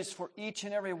message is for each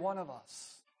and every one of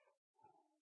us.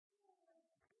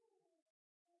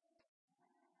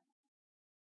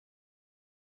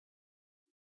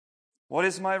 What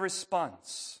is my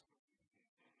response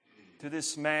to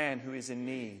this man who is in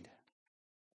need?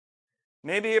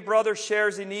 Maybe a brother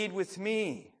shares a need with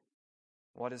me.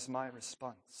 What is my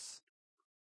response?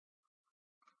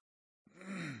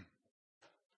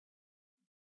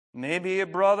 Maybe a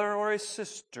brother or a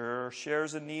sister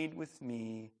shares a need with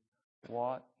me.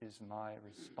 What is my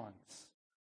response?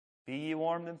 Be ye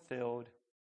warmed and filled.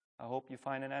 I hope you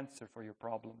find an answer for your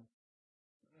problem.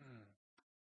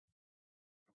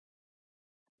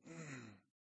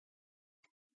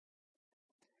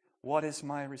 What is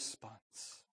my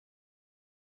response?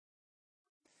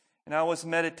 And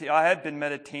I had been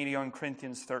meditating on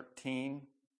Corinthians 13.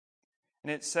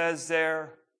 And it says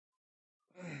there,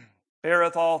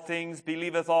 beareth all things,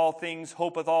 believeth all things,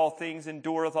 hopeth all things,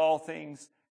 endureth all things.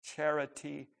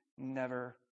 Charity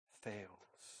never fails.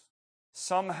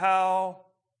 Somehow,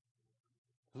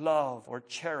 love or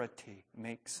charity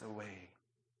makes a way.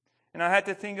 And I had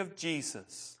to think of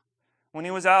Jesus when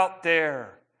he was out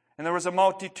there and there was a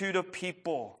multitude of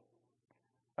people.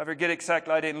 I forget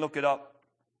exactly, I didn't look it up.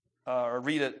 or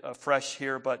read it afresh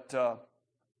here, but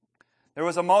there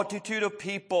was a multitude of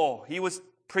people. He was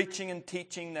preaching and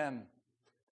teaching them.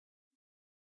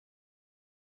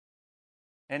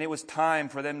 And it was time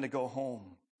for them to go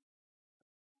home.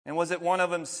 And was it one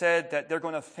of them said that they're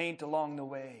going to faint along the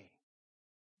way?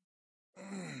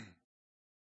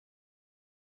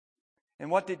 And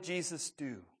what did Jesus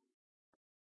do?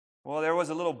 Well, there was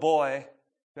a little boy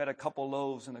who had a couple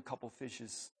loaves and a couple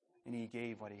fishes, and he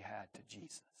gave what he had to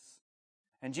Jesus.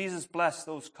 And Jesus blessed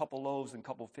those couple loaves and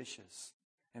couple fishes.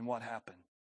 And what happened?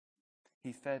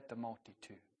 He fed the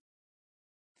multitude.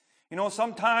 You know,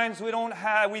 sometimes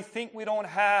we think we don't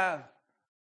have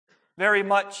very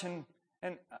much, and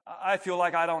I feel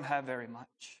like I don't have very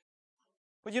much.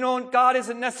 But you know, God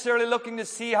isn't necessarily looking to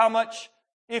see how much,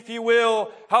 if you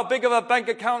will, how big of a bank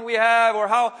account we have or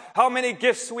how many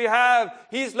gifts we have.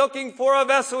 He's looking for a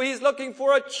vessel. He's looking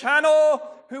for a channel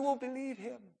who will believe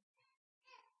Him.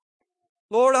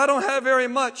 Lord, I don't have very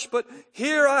much, but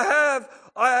here I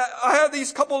have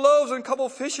these couple loaves and couple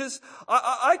fishes.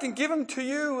 I can give them to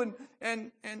you,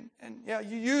 and yeah,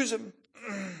 you use them.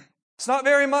 It's not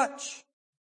very much.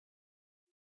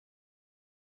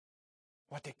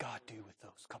 What did God do with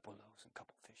those couple loaves and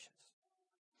couple fishes?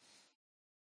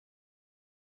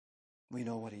 We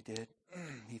know what He did.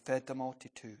 He fed the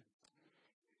multitude.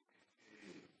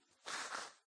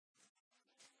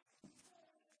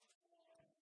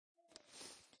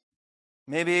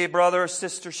 Maybe a brother or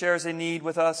sister shares a need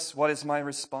with us. What is my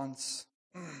response?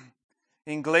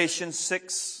 In Galatians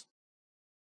 6,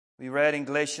 we read in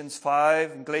Galatians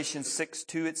 5, in Galatians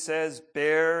 6:2 it says,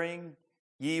 bearing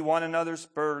ye one another's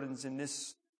burdens, in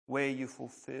this way you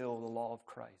fulfill the law of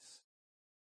Christ.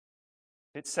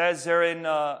 It says there in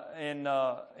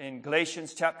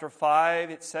Galatians chapter 5,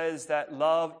 it says that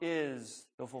love is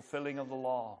the fulfilling of the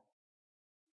law.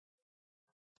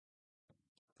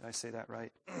 Did I say that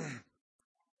right?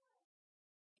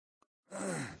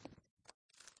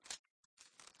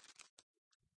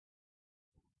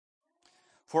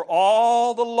 For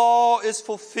all the law is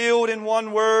fulfilled in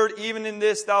one word, even in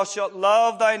this, thou shalt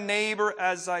love thy neighbor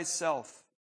as thyself.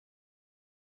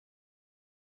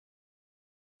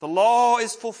 The law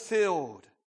is fulfilled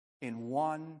in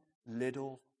one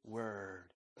little word.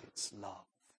 It's love.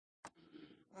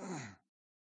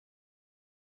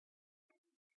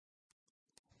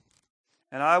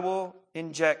 And I will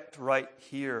inject right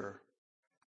here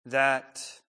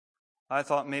that I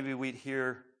thought maybe we'd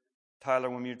hear Tyler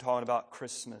when we were talking about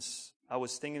Christmas. I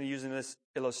was thinking of using this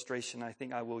illustration. I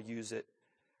think I will use it.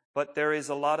 But there is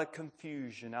a lot of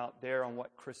confusion out there on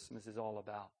what Christmas is all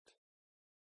about.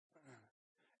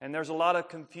 And there's a lot of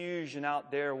confusion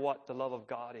out there what the love of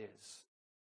God is.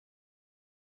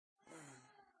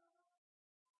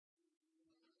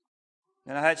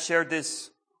 And I had shared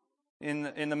this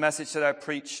in the message that I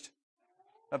preached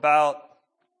about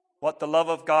what the love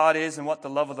of God is and what the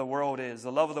love of the world is.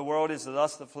 The love of the world is the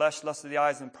lust of the flesh, lust of the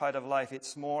eyes, and pride of life.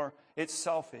 It's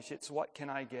selfish. It's what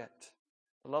can I get?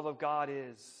 The love of God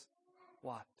is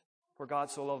what? For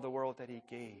God so loved the world that He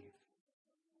gave.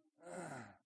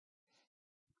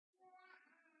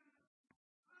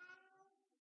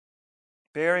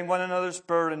 Bearing one another's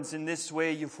burdens, in this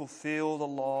way you fulfill the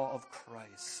law of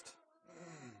Christ.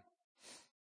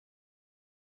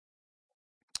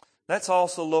 Let's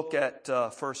also look at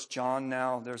 1 John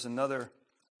now. There's another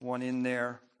one in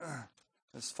there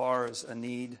as far as a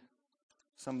need.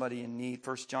 Somebody in need.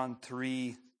 1 John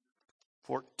 3:14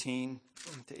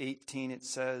 to 18 it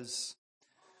says,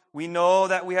 we know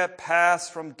that we have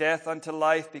passed from death unto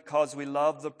life because we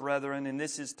love the brethren. And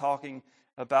this is talking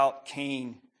about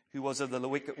Cain, who was of the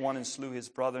wicked one and slew his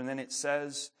brother. And then it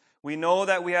says, we know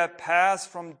that we have passed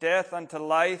from death unto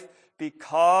life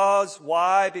because,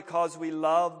 why? Because we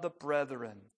love the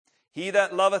brethren. He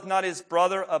that loveth not his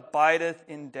brother abideth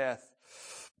in death.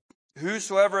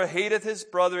 Whosoever hateth his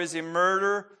brother is a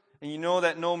murderer, and you know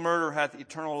that no murderer hath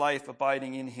eternal life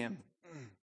abiding in him.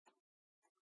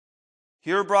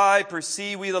 Hereby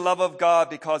perceive we the love of God,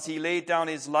 because He laid down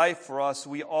His life for us.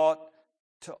 We ought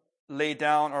to lay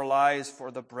down our lives for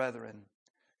the brethren.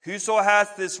 Whoso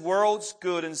hath this world's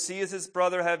good, and seeth his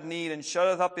brother have need, and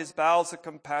shutteth up his bowels of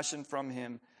compassion from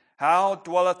him, how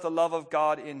dwelleth the love of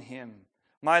God in him?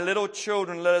 My little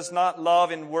children, let us not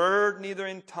love in word, neither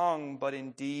in tongue, but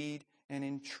in deed and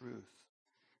in truth.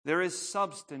 There is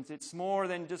substance. It's more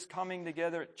than just coming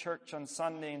together at church on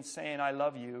Sunday and saying, I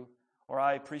love you, or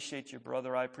I appreciate you,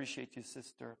 brother, I appreciate you,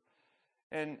 sister.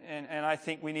 And I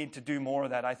think we need to do more of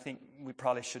that. I think we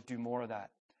probably should do more of that.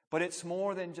 But it's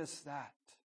more than just that.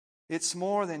 It's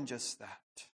more than just that.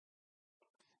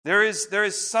 There is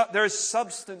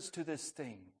substance to this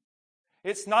thing.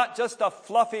 It's not just a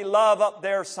fluffy love up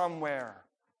there somewhere.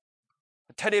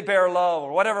 A teddy bear love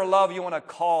or whatever love you want to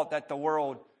call it that the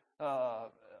world,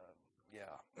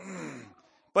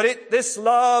 But this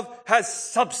love has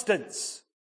substance.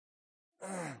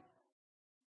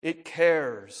 It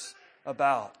cares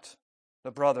about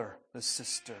the brother, the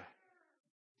sister.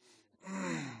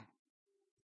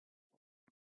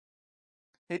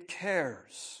 It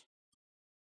cares.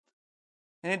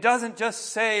 And it doesn't just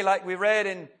say, like we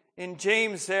read in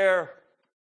James there,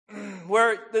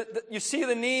 where you see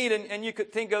the need, and you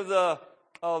could think of the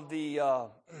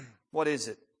what is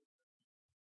it?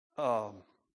 The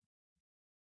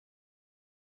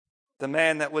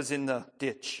man that was in the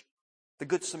ditch, the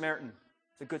Good Samaritan.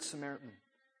 The Good Samaritan.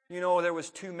 You know, there was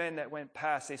two men that went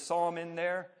past. They saw him in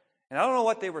there, and I don't know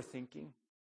what they were thinking.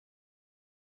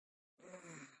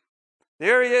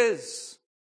 There he is.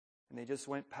 And they just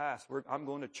went past. I'm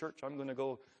going to church. I'm going to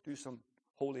go do some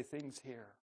holy things here.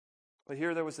 But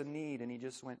here there was a need, and he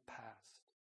just went past.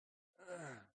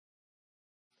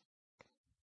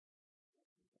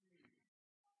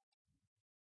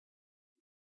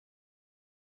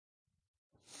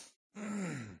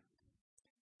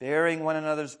 Bearing one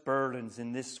another's burdens,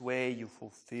 in this way you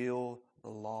fulfill the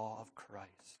law of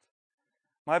Christ.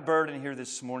 My burden here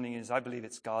this morning is, I believe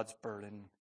it's God's burden,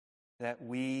 that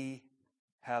we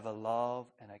have a love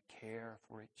and a care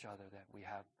for each other, that we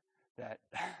have that,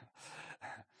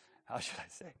 how should I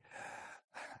say?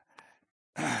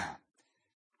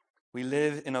 We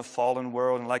live in a fallen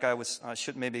world, and like I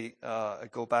should maybe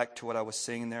go back to what I was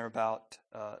saying there about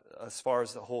as far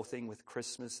as the whole thing with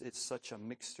Christmas. It's such a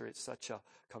mixture. It's such a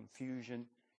confusion.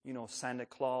 You know, Santa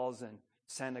Claus and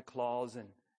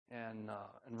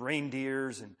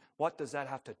reindeers, and what does that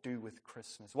have to do with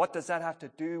Christmas? What does that have to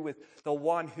do with the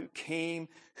one who came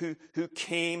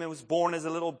and was born as a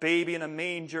little baby in a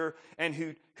manger, and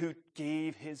who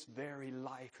gave his very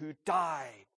life, who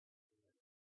died?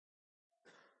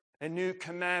 A new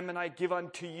commandment I give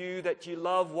unto you, that ye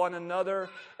love one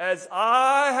another as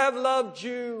I have loved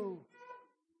you.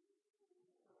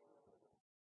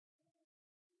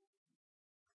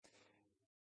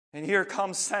 And here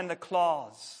comes Santa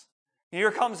Claus. Here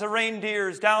comes the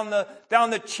reindeers down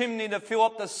the chimney to fill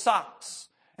up the socks.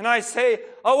 And I say,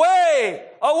 away!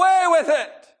 Away with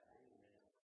it!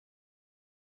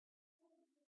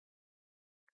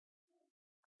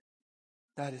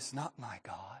 That is not my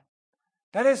God.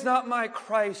 That is not my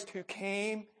Christ who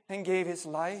came and gave his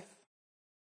life.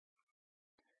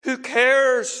 Who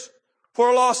cares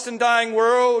for a lost and dying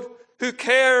world? Who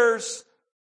cares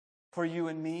for you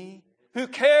and me? Who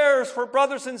cares for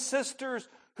brothers and sisters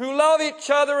who love each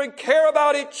other and care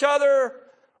about each other?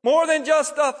 More than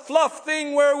just a fluff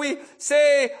thing where we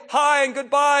say hi and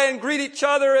goodbye and greet each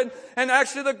other, and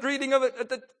actually the greeting of it,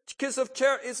 the kiss of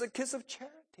charity is a kiss of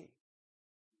charity.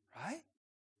 Right?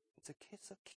 It's a kiss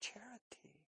of charity.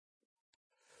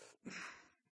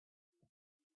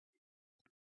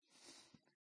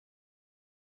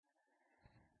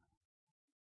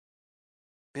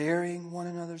 Bearing one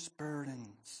another's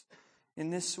burdens. In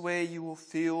this way you will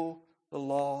feel the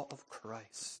law of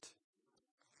Christ.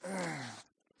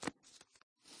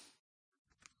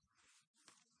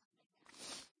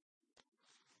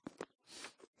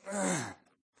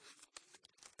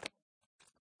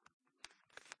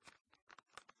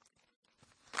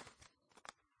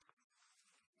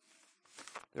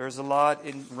 There's a lot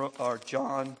in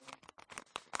John.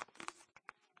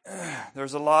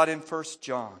 There's a lot in 1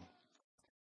 John.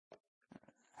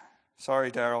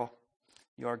 Sorry, Darrell.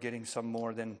 You are getting some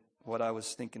more than what I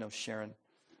was thinking of sharing,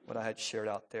 what I had shared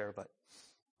out there. But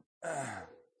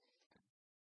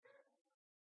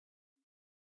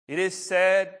it is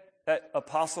said that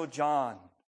Apostle John,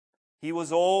 he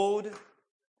was old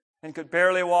and could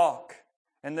barely walk.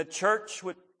 And the church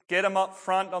would get him up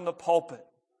front on the pulpit.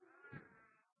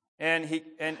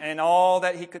 And all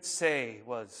that he could say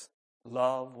was,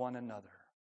 love one another,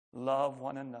 love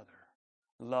one another,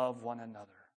 love one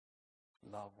another,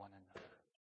 love one another.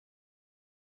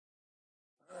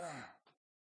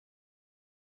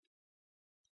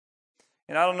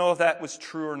 And I don't know if that was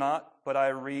true or not, but I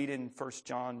read in 1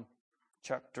 John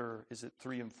chapter, is it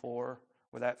 3 and 4,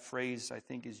 where that phrase I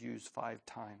think is used 5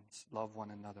 times. Love one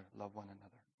another, love one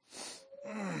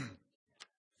another.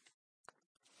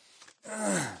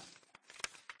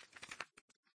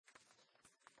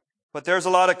 But there's a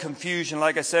lot of confusion.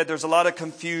 Like I said, there's a lot of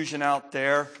confusion out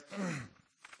there.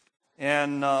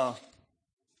 And I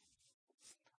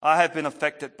have been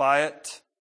affected by it.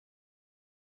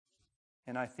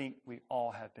 And I think we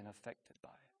all have been affected by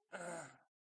it.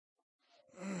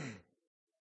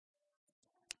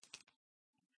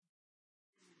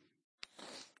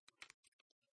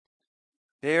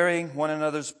 bearing one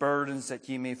another's burdens that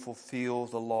ye may fulfill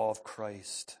the law of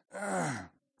Christ.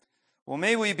 Well,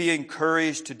 may we be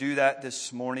encouraged to do that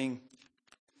this morning,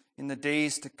 in the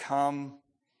days to come,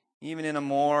 even in a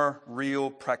more real,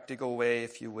 practical way,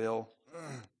 if you will.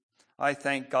 I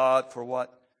thank God for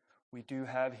what we do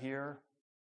have here,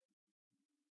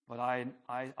 but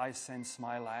I sense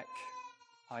my lack.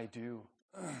 I do.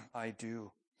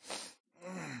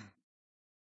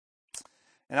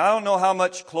 And I don't know how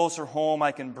much closer home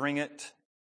I can bring it,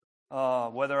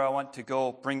 whether I want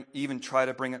to even try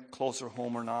to bring it closer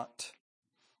home or not.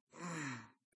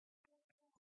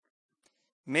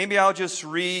 Maybe I'll just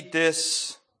read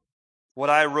this, what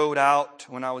I wrote out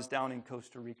when I was down in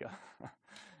Costa Rica,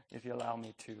 if you allow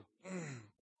me to.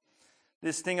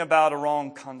 This thing about a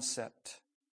wrong concept.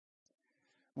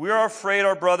 We are afraid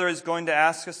our brother is going to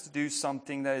ask us to do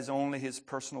something that is only his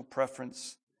personal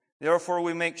preference. Therefore,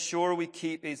 we make sure we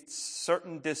keep a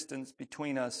certain distance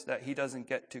between us that he doesn't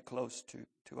get too close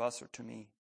to us or to me.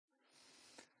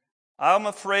 I'm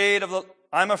afraid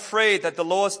that the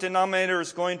lowest denominator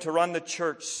is going to run the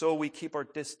church, so we keep our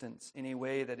distance in a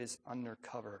way that is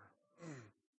undercover.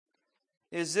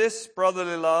 Is this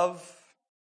brotherly love?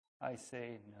 I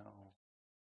say no.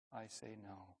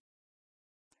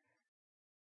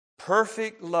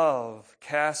 Perfect love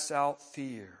casts out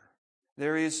fear.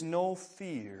 There is no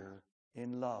fear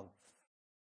in love.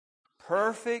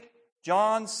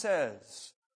 John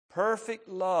says, perfect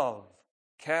love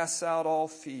casts out all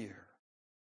fear.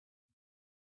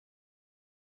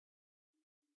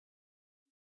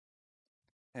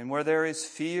 And where there is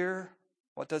fear,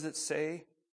 what does it say?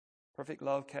 Perfect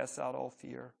love casts out all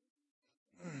fear.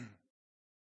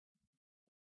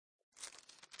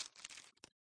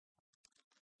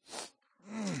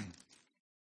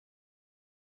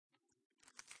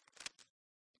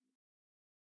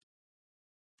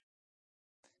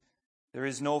 There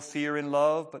is no fear in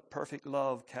love, but perfect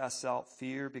love casts out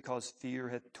fear, because fear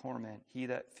hath torment. He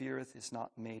that feareth is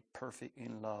not made perfect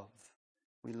in love.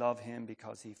 We love him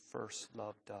because he first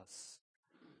loved us.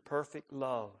 Perfect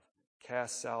love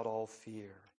casts out all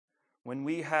fear. When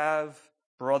we have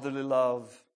brotherly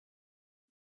love,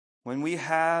 when we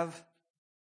have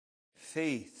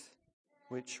faith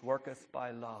which worketh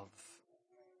by love,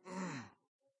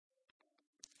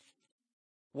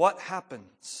 what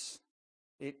happens?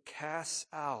 It casts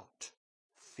out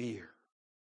fear.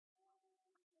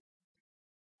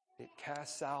 It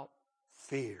casts out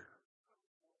fear.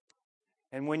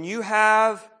 And when you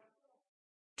have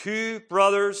two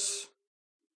brothers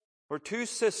or two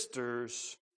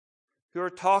sisters who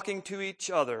are talking to each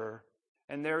other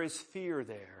and there is fear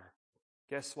there,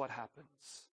 guess what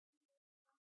happens?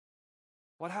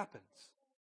 What happens?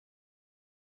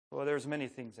 Well, there's many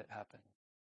things that happen.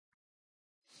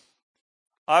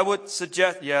 I would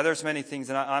suggest, there's many things,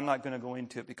 and I'm not going to go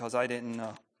into it because I didn't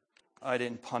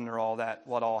ponder all that,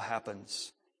 what all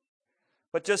happens.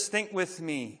 But just think with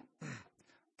me.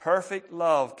 Perfect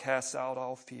love casts out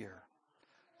all fear.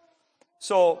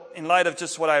 So, in light of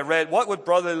just what I read, what would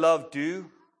brotherly love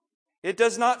do? It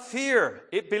does not fear.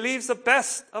 It believes the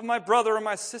best of my brother or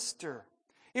my sister.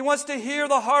 It wants to hear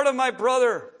the heart of my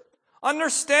brother.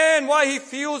 Understand why he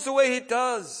feels the way he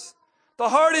does. The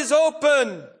heart is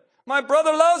open. My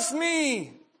brother loves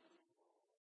me.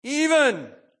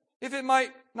 Even if it might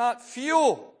not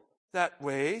feel that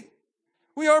way.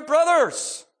 We are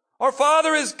brothers. Our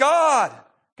Father is God.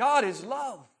 God is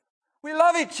love. We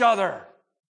love each other.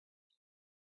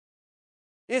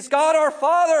 Is God our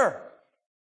Father?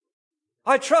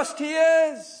 I trust He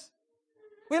is.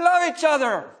 We love each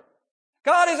other.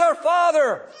 God is our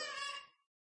Father.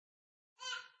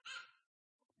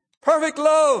 Perfect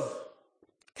love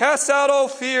casts out all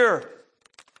fear.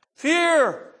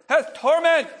 Fear hath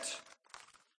torment.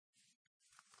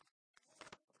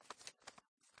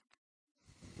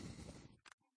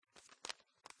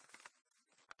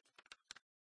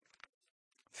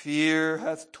 Fear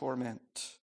hath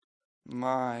torment.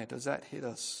 My, does that hit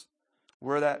us?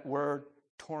 Where that word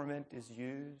torment is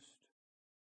used.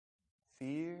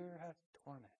 Fear hath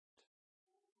torment.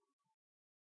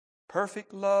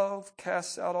 Perfect love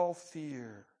casts out all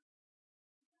fear.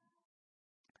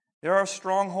 There are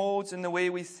strongholds in the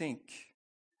way we think.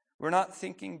 We're not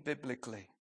thinking biblically.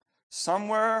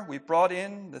 Somewhere we brought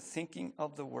in the thinking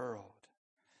of the world.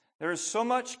 There is so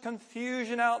much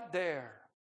confusion out there.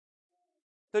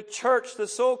 The church, the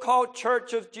so-called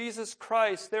Church of Jesus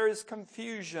Christ, there is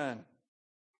confusion.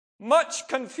 Much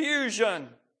confusion.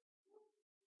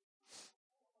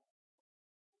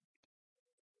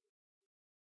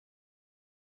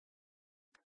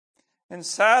 And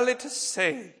sadly to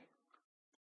say,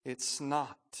 it's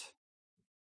not.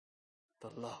 the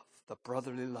love, the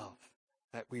brotherly love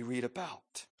that we read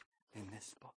about in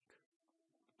this book.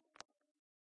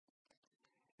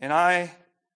 And I,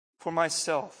 for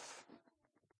myself,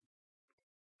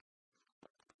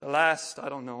 the last,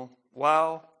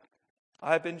 while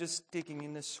I've been just digging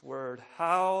in this word.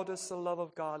 How does the love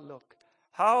of God look?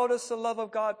 How does the love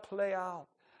of God play out?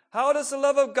 How does the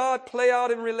love of God play out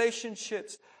in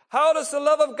relationships? How does the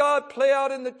love of God play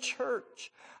out in the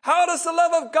church? How does the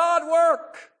love of God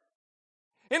work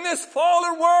in this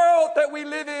fallen world that we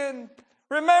live in?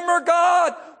 Remember,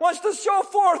 God wants to show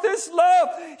forth His love.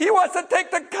 He wants to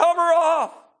take the cover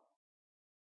off.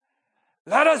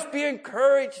 Let us be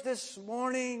encouraged this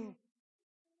morning.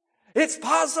 It's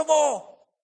possible.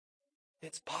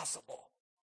 It's possible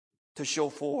to show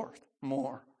forth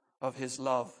more of His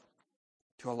love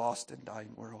to a lost and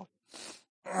dying world.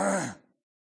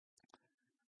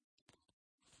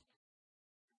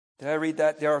 Did I read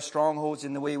that? There are strongholds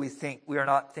in the way we think. We are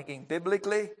not thinking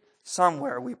biblically.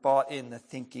 Somewhere we brought in the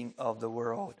thinking of the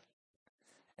world.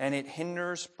 And it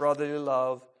hinders brotherly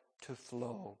love to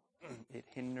flow. It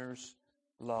hinders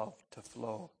love to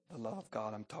flow. The love of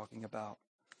God I'm talking about.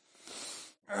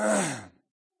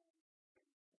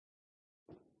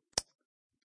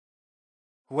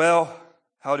 Well,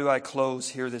 how do I close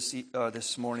here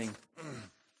this morning?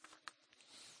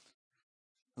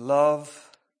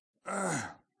 Love,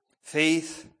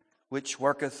 faith, which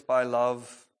worketh by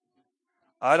love.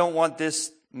 I don't want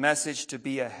this message to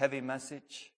be a heavy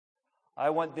message.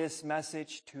 I want this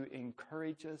message to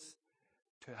encourage us,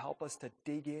 to help us to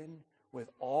dig in with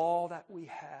all that we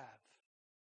have.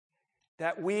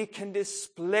 That we can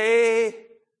display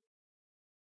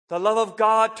the love of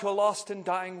God to a lost and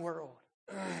dying world.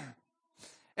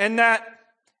 And that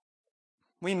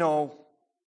we know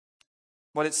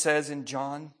what it says in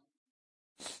John.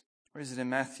 Or is it in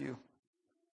Matthew?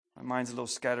 My mind's a little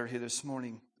scattered here this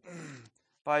morning.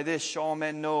 By this shall all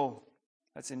men know,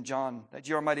 that's in John, that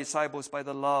you are my disciples by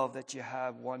the love that you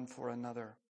have one for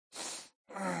another.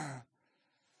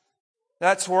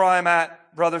 That's where I'm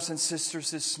at, brothers and sisters,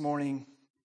 this morning.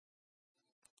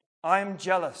 I'm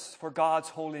jealous for God's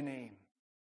holy name.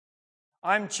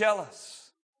 I'm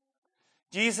jealous.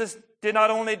 Jesus did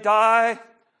not only die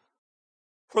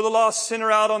for the lost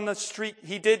sinner out on the street.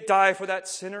 He did die for that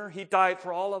sinner. He died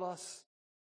for all of us.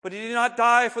 But He did not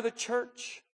die for the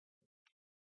church.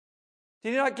 He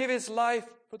did not give His life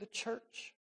for the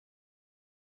church.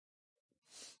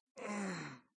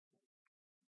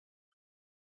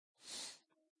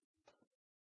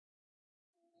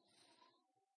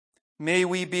 May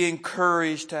we be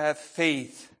encouraged to have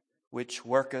faith which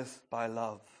worketh by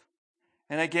love.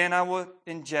 And again, I will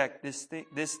inject it's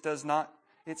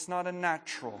not a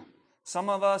natural. Some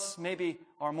of us maybe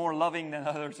are more loving than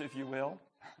others, if you will.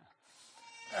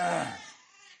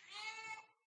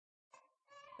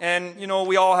 And,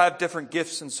 we all have different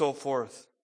gifts and so forth.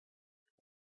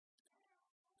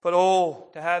 But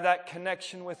to have that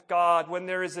connection with God when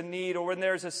there is a need or when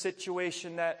there is a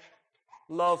situation that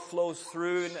love flows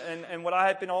through. And what I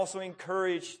have been also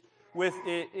encouraged with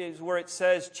is where it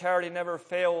says charity never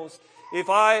fails. If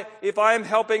I'm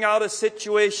helping out a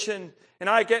situation and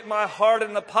I get my heart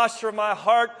and the posture of my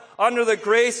heart under the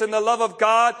grace and the love of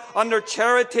God, under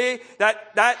charity,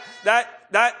 that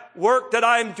work that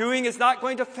I'm doing is not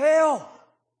going to fail.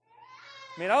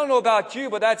 I don't know about you,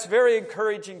 but that's very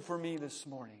encouraging for me this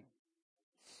morning.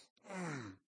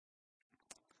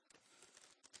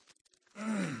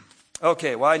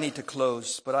 Okay, well, I need to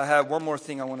close, but I have one more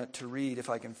thing I wanted to read, if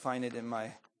I can find it in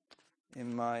my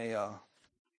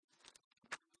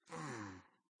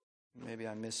maybe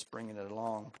I miss bringing it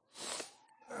along.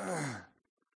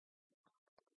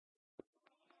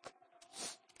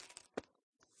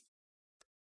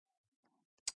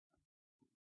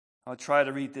 I'll try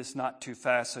to read this not too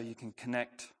fast so you can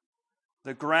connect.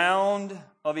 The ground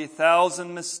of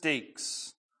 1,000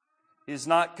 mistakes is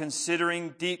not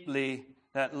considering deeply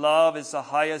that love is the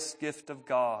highest gift of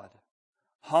God.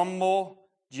 Humble,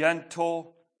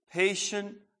 gentle,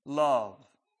 patient love.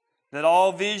 That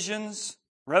all visions,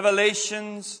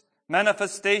 revelations,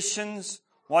 manifestations,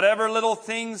 whatever little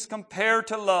things compare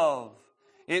to love,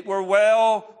 it were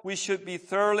well we should be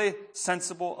thoroughly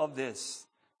sensible of this.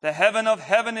 The heaven of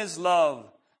heaven is love.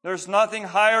 There's nothing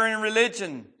higher in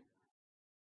religion.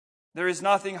 There is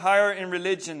nothing higher in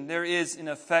religion. There is, in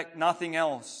effect, nothing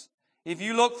else. If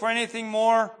you look for anything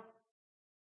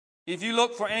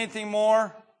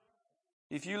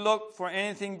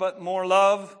but more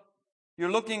love,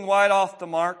 you're looking wide off the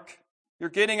mark. You're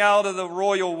getting out of the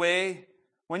royal way.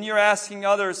 When you're asking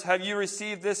others, have you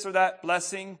received this or that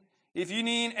blessing? If you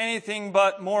mean anything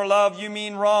but more love, you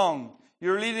mean wrong.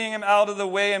 You're leading them out of the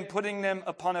way and putting them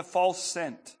upon a false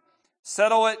scent.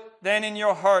 Settle it then in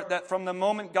your heart that from the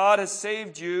moment God has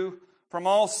saved you from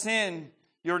all sin,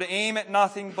 you're to aim at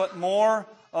nothing but more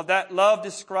of that love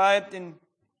described in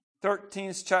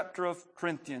 13th chapter of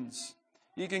Corinthians.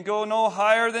 You can go no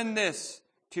higher than this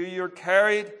till you're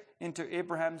carried into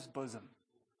Abraham's bosom.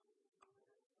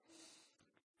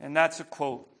 And that's a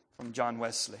quote from John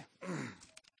Wesley.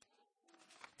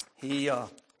 We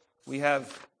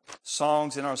have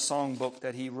songs in our songbook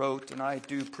that he wrote, and I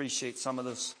do appreciate some of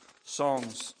those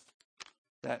songs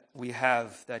that we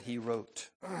have that he wrote.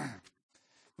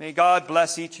 May God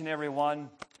bless each and every one.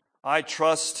 I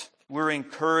trust we're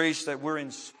encouraged, that we're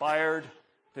inspired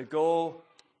to go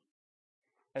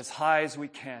as high as we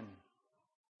can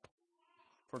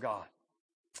for God.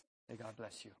 May God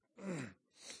bless you.